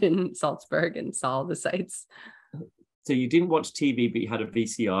around in Salzburg and saw all the sights. So you didn't watch TV, but you had a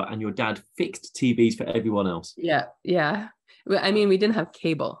VCR, and your dad fixed TVs for everyone else. Yeah. I mean, we didn't have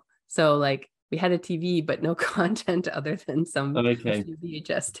cable, so like we had a TV, but no content other than some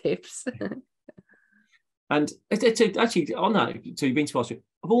VHS tapes. And actually, on that, so you've been to Austria.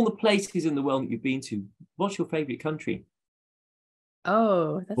 Of all the places in the world that you've been to, what's your favorite country?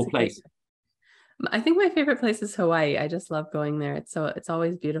 Oh, that's a place. I think my favorite place is Hawaii. I just love going there. It's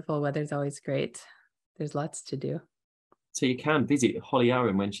always beautiful. Weather's always great. There's lots to do. So you can visit Holly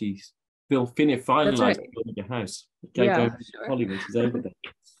Aaron when she's finalized building a house. Go sure. Holly when she's over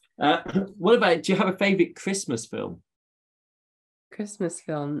there. What about? Do you have a favorite Christmas film? Christmas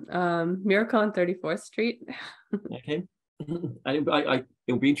film, Miracle on 34th Street. Okay.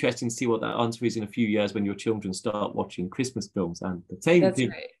 It'll be interesting to see what that answer is in a few years when your children start watching Christmas films and the same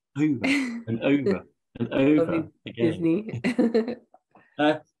thing over and over and over again. Disney.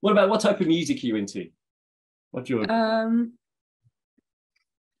 What type of music are you into? What's your?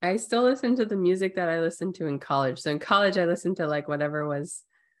 I still listen to the music that I listened to in college. So in college, I listened to like whatever was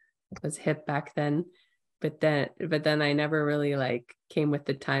hip back then. But then I never really like came with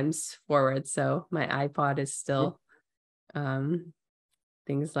the times forward. So my iPod is still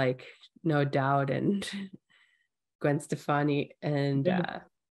things like No Doubt and Gwen Stefani and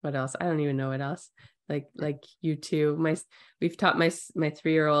what else? I don't even know what else. Like U2. We've taught my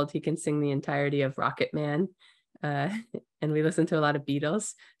 3-year-old, he can sing the entirety of Rocket Man. And we listen to a lot of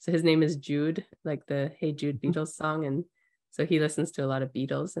Beatles. So his name is Jude, like the Hey Jude Beatles song. And so he listens to a lot of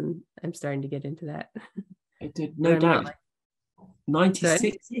Beatles, and I'm starting to get into that. I did, no doubt.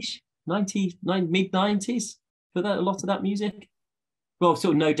 96-ish, mid-90s for that, a lot of that music. Well,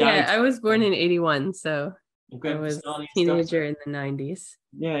 so no doubt. Yeah, I was born in 81, so I was a teenager in the 90s.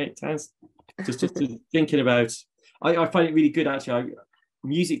 Yeah, it sounds just thinking about. I find it really good actually.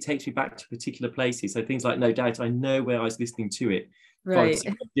 Music takes me back to particular places. So things like No Doubt, I know where I was listening to it. Right.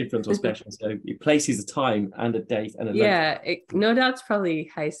 Different or special. So it places a time and a date and a No Doubt's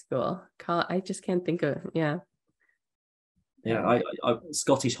probably high school. I just can't think of I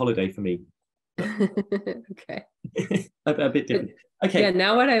Scottish Holiday for me. Okay. a bit different. Okay. Yeah,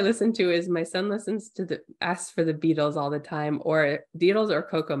 now what I listen to is my son listens to asks for the Beatles all the time, or Beatles or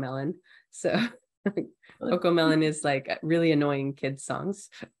Coco Melon. So Coco Melon is like really annoying kids songs.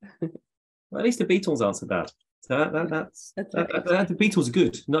 Well, at least the Beatles aren't so bad. So That's right. the Beatles are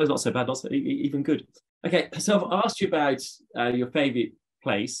good. No, it's not so bad. Not so, even good. Okay, so I've asked you about your favorite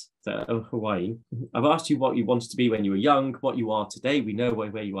place, Hawaii. I've asked you what you wanted to be when you were young, what you are today. We know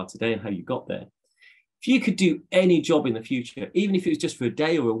where you are today and how you got there. If you could do any job in the future, even if it was just for a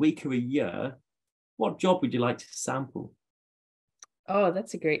day or a week or a year, what job would you like to sample? Oh,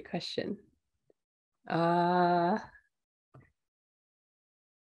 that's a great question. I'll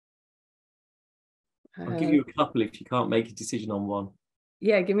give you a couple if you can't make a decision on one.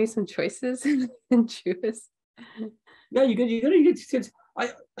 Yeah, give me some choices and choose. No, you're good. There's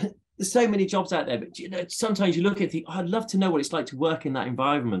so many jobs out there, but sometimes you look at it, I'd love to know what it's like to work in that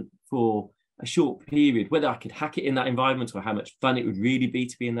environment for a short period, whether I could hack it in that environment or how much fun it would really be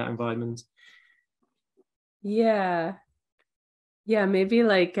to be in that environment. Yeah, maybe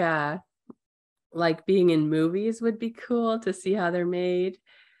like being in movies would be cool to see how they're made,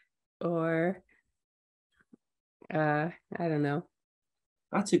 or I don't know.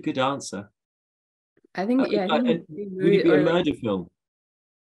 That's a good answer. I think would it be a murder film?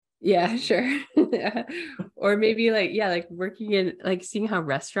 Yeah, sure. Or maybe like working in seeing how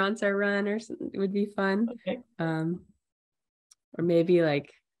restaurants are run or something would be fun. Okay. Or maybe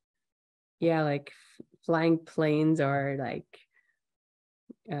flying planes or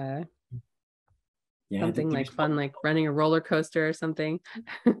something fun, like running a roller coaster or something.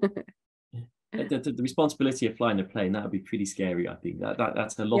 The responsibility of flying a plane, that would be pretty scary. I think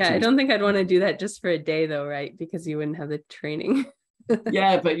that's a lot. Yeah, I don't think I'd want to do that just for a day though, right? Because you wouldn't have the training.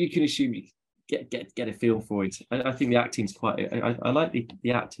 Yeah, but you can assume you get a feel for it. I think the acting's quite. I like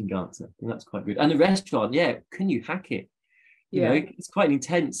the acting answer. I think that's quite good. And the restaurant, yeah, can you hack it? You know, it's quite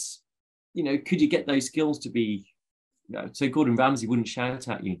intense. Could you get those skills to be? So Gordon Ramsay wouldn't shout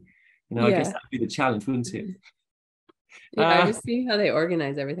at you. I guess that'd be the challenge, wouldn't it? Yeah, I just see how they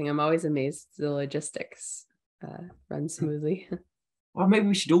organize everything. I'm always amazed the logistics run smoothly. Well, maybe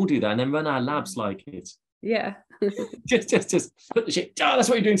we should all do that and then run our labs like it. Yeah. just put the shit. Oh, that's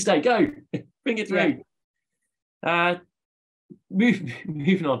what you're doing today. Go, bring it through. Yeah.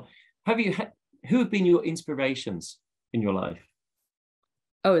 Moving on. Who have been your inspirations in your life?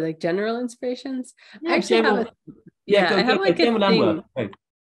 Oh, like general inspirations? Yeah, I actually have a thing.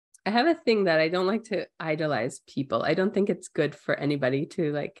 I have a thing that I don't like to idolize people. I don't think it's good for anybody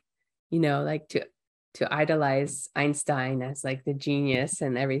to to idolize Einstein as like the genius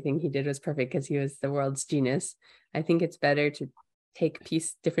and everything he did was perfect because he was the world's genius. I think it's better to take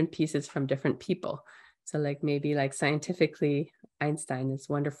different pieces from different people. So maybe scientifically, Einstein is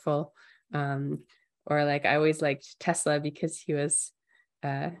wonderful. Or I always liked Tesla because he was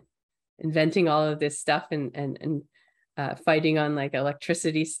inventing all of this stuff and fighting on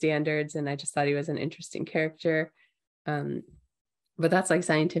electricity standards, and I just thought he was an interesting character. But that's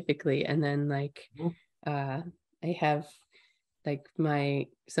scientifically, and then I have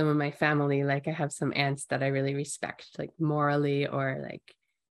some of my family, I have some aunts that I really respect, morally, or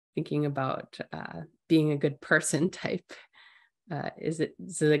thinking about being a good person type.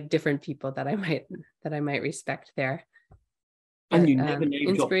 Different people that I might respect there. And you never named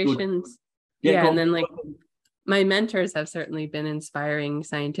inspirations. And then my mentors have certainly been inspiring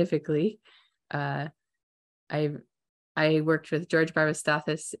scientifically. I worked with George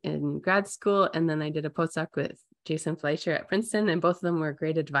Barbastathis in grad school, and then I did a postdoc with Jason Fleischer at Princeton, and both of them were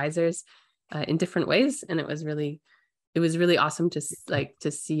great advisors in different ways. And it was really awesome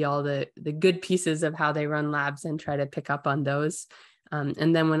to see all the good pieces of how they run labs and try to pick up on those.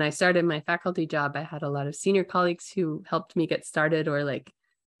 And then when I started my faculty job, I had a lot of senior colleagues who helped me get started, or I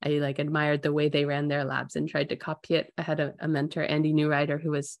admired the way they ran their labs and tried to copy it. I had a mentor, Andy Newrider,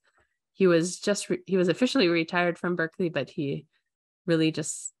 who was officially retired from Berkeley, but he really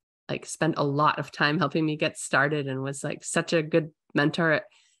just spent a lot of time helping me get started and was such a good mentor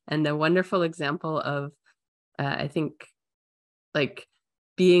and a wonderful example of I think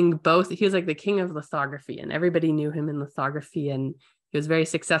being both. He was the king of lithography, and everybody knew him in lithography, and he was very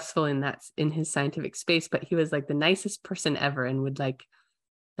successful in his scientific space, but he was the nicest person ever, and would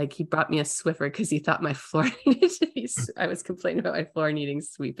he brought me a Swiffer because he thought my floor needed to be, I was complaining about my floor needing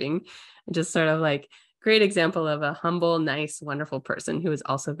sweeping. And just sort of great example of a humble, nice, wonderful person who was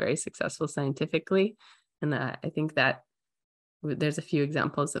also very successful scientifically. And I think that there's a few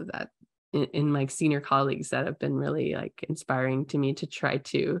examples of that in my senior colleagues that have been really inspiring to me to try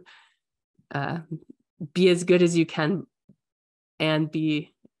to be as good as you can and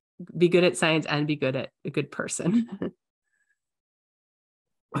be good at science and be good at a good person.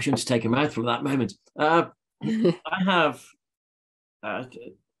 I shouldn't just take a mouthful of that moment. I have.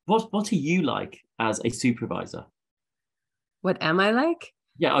 What are you like as a supervisor? What am I like?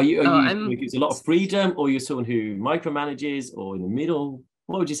 Yeah, are you I'm like, it's a lot of freedom, or you're someone who micromanages, or in the middle?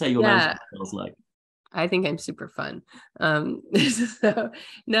 What would you say your yeah, management feels like? I think I'm super fun. So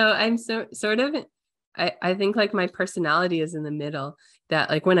no, I'm sort of, I think like my personality is in the middle, that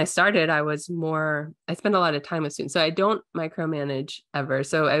like when I started, I spent a lot of time with students. So I don't micromanage ever.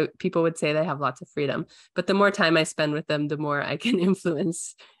 So people would say they have lots of freedom, but the more time I spend with them, the more I can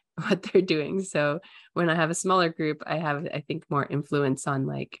influence what they're doing. So when I have a smaller group, I have, I think, more influence on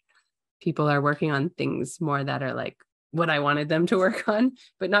like people are working on things more that are like what I wanted them to work on,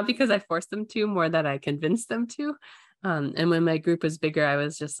 but not because I forced them to, more that I convinced them to. And when my group was bigger, I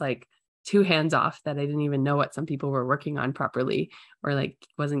was just like too hands off that I didn't even know what some people were working on properly, or like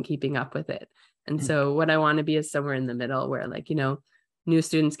wasn't keeping up with it. And so what I want to be is somewhere in the middle where like, you know, new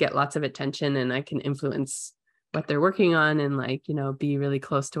students get lots of attention and I can influence what they're working on and like, you know, be really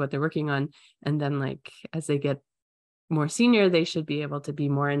close to what they're working on. And then like as they get more senior, they should be able to be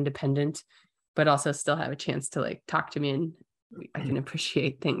more independent, but also still have a chance to like talk to me and I can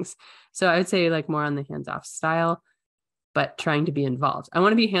appreciate things. So I would say like more on the hands-off style, but trying to be involved. I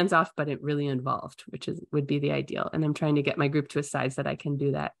want to be hands-off, but it really involved, which would be the ideal. And I'm trying to get my group to a size that I can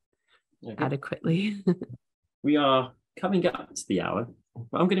do that adequately. We are coming up to the hour,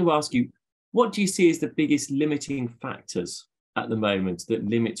 but I'm going to ask you, what do you see as the biggest limiting factors at the moment that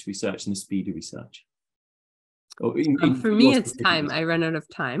limits research and the speed of research? For me, it's time. I run out of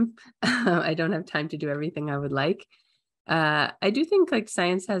time. I don't have time to do everything I would like. I do think like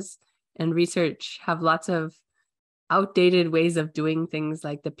science has and research have lots of outdated ways of doing things.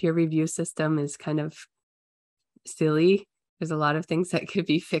 Like the peer review system is kind of silly. There's a lot of things that could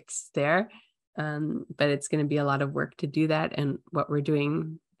be fixed there, but it's going to be a lot of work to do that. And what we're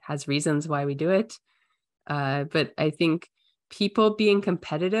doing has reasons why we do it. But I think people being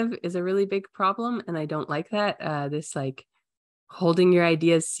competitive is a really big problem. And I don't like that. This like holding your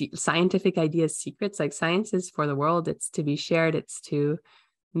ideas, scientific ideas secrets, like science is for the world. It's to be shared. It's to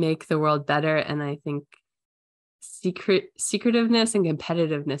make the world better. And I think secretiveness and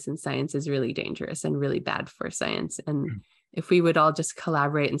competitiveness in science is really dangerous and really bad for science. And if we would all just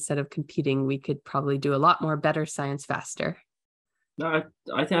collaborate instead of competing, we could probably do a lot more better science faster. No,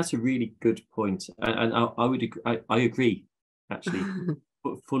 I think that's a really good point. And I would agree, I agree actually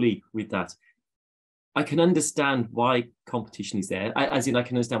fully with that. I can understand why competition is there, as in I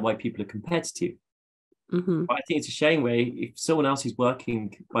can understand why people are competitive. Mm-hmm. But I think it's a shame where if someone else is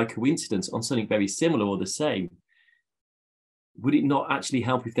working by coincidence on something very similar or the same, would it not actually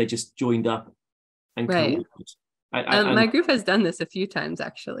help if they just joined up and right. My group has done this a few times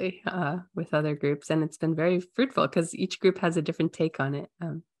actually with other groups, and it's been very fruitful because each group has a different take on it.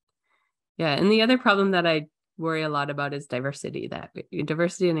 And the other problem that I worry a lot about is diversity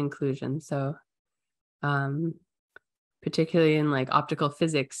and inclusion. So particularly in like optical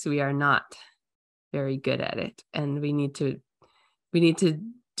physics, we are not very good at it, and we need to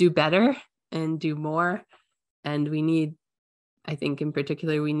do better and do more, and I think in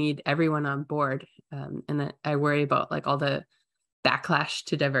particular we need everyone on board, and I worry about like all the backlash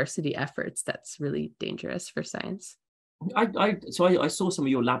to diversity efforts. That's really dangerous for science. I saw some of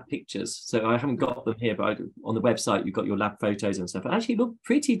your lab pictures, so I haven't got them here, but on the website you've got your lab photos and stuff. It actually look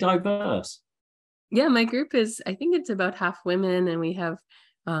pretty diverse. Yeah, my group is, I think it's about half women, and we have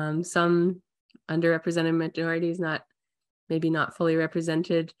some underrepresented minorities, maybe not fully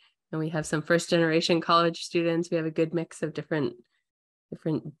represented, and we have some first generation college students. We have a good mix of different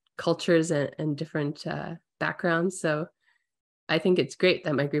cultures and different backgrounds. So I think it's great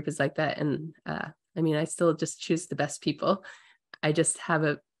that my group is like that. And I mean, I still just choose the best people. I just have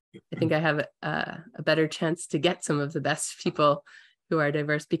I think I have a better chance to get some of the best people who are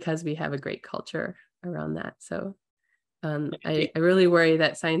diverse because we have a great culture around that. So I really worry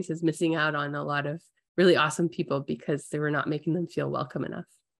that science is missing out on a lot of really awesome people because they were not making them feel welcome enough.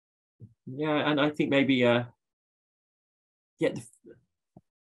 Yeah, and I think maybe the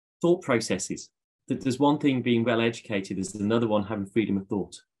thought processes. There's one thing being well educated, there's another one having freedom of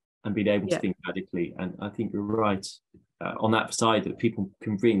thought and being able to think radically. And I think you're right on that side, that people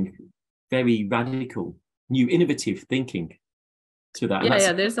can bring very radical, new, innovative thinking to that.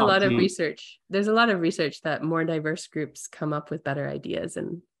 Yeah, there's a lot of research. There's a lot of research that more diverse groups come up with better ideas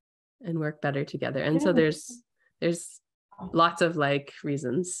and work better together. And so there's lots of like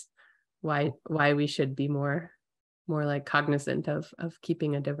reasons why we should be more like cognizant of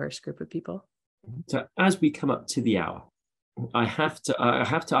keeping a diverse group of people. So as we come up to the hour, I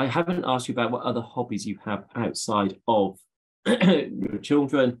haven't asked you about what other hobbies you have outside of your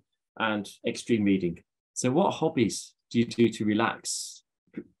children and extreme reading. So what hobbies do you do to relax?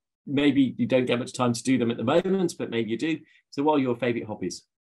 Maybe you don't get much time to do them at the moment, but maybe you do. So what are your favorite hobbies?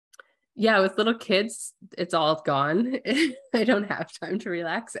 Yeah, with little kids, it's all gone. I don't have time to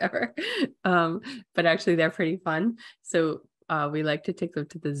relax ever. But actually they're pretty fun. So we like to take them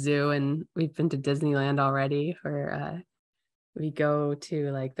to the zoo, and we've been to Disneyland already, where we go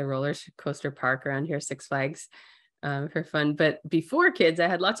to like the roller coaster park around here, Six Flags, for fun. But before kids, I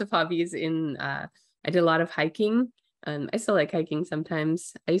had lots of hobbies I did a lot of hiking. I still like hiking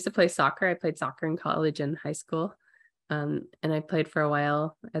sometimes. I used to play soccer. I played soccer in college and high school. And I played for a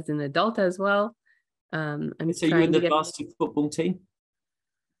while as an adult as well. So you were in the varsity football team?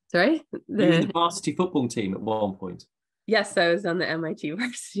 Sorry? You were in the varsity football team at one point? Yes, I was on the MIT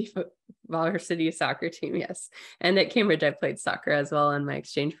varsity soccer team, yes. And at Cambridge, I played soccer as well in my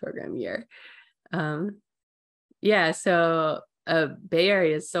exchange program year. Yeah, so Bay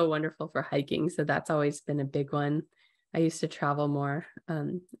Area is so wonderful for hiking. So that's always been a big one. I used to travel more.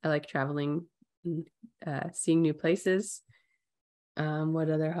 I like traveling, seeing new places. What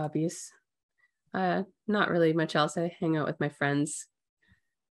other hobbies? Not really much else. I hang out with my friends.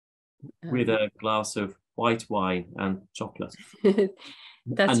 With a glass of white wine and chocolate.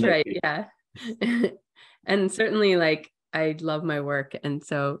 That's and right, yeah. And certainly, like, I love my work. And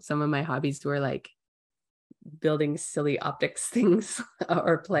so some of my hobbies were like building silly optics things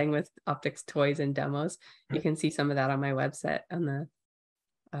or playing with optics toys and demos. You can see some of that on my website on the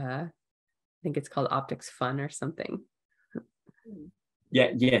I think it's called Optics Fun or something.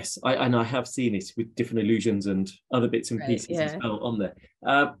 Yes, I have seen it with different illusions and other bits and pieces as well on there.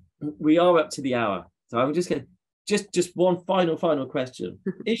 We are up to the hour, so I'm just going to just one final question.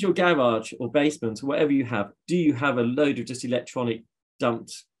 Is your garage or basement or whatever you have, do you have a load of just electronic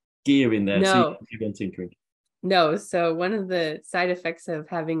dumped gear in there? No. So you can go tinkering? No. So one of the side effects of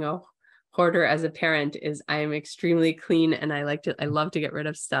having a hoarder as a parent is I am extremely clean, and I love to get rid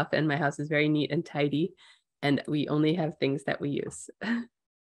of stuff, and my house is very neat and tidy, and we only have things that we use.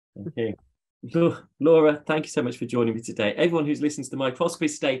 Okay. Laura, thank you so much for joining me today. Everyone who's listened to the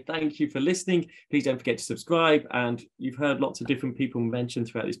Microscopists today, thank you for listening. Please don't forget to subscribe. And you've heard lots of different people mentioned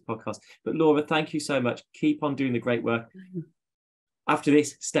throughout this podcast. But Laura, thank you so much. Keep on doing the great work. After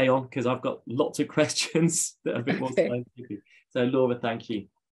this, stay on, because I've got lots of questions that are a bit more scientific. So Laura, thank you.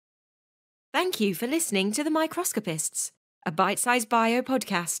 Thank you for listening to the Microscopists, a bite-sized bio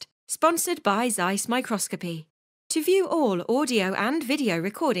podcast sponsored by Zeiss Microscopy. To view all audio and video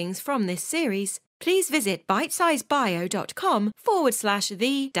recordings from this series, please visit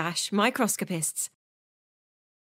bitesizebio.com/the-microscopists.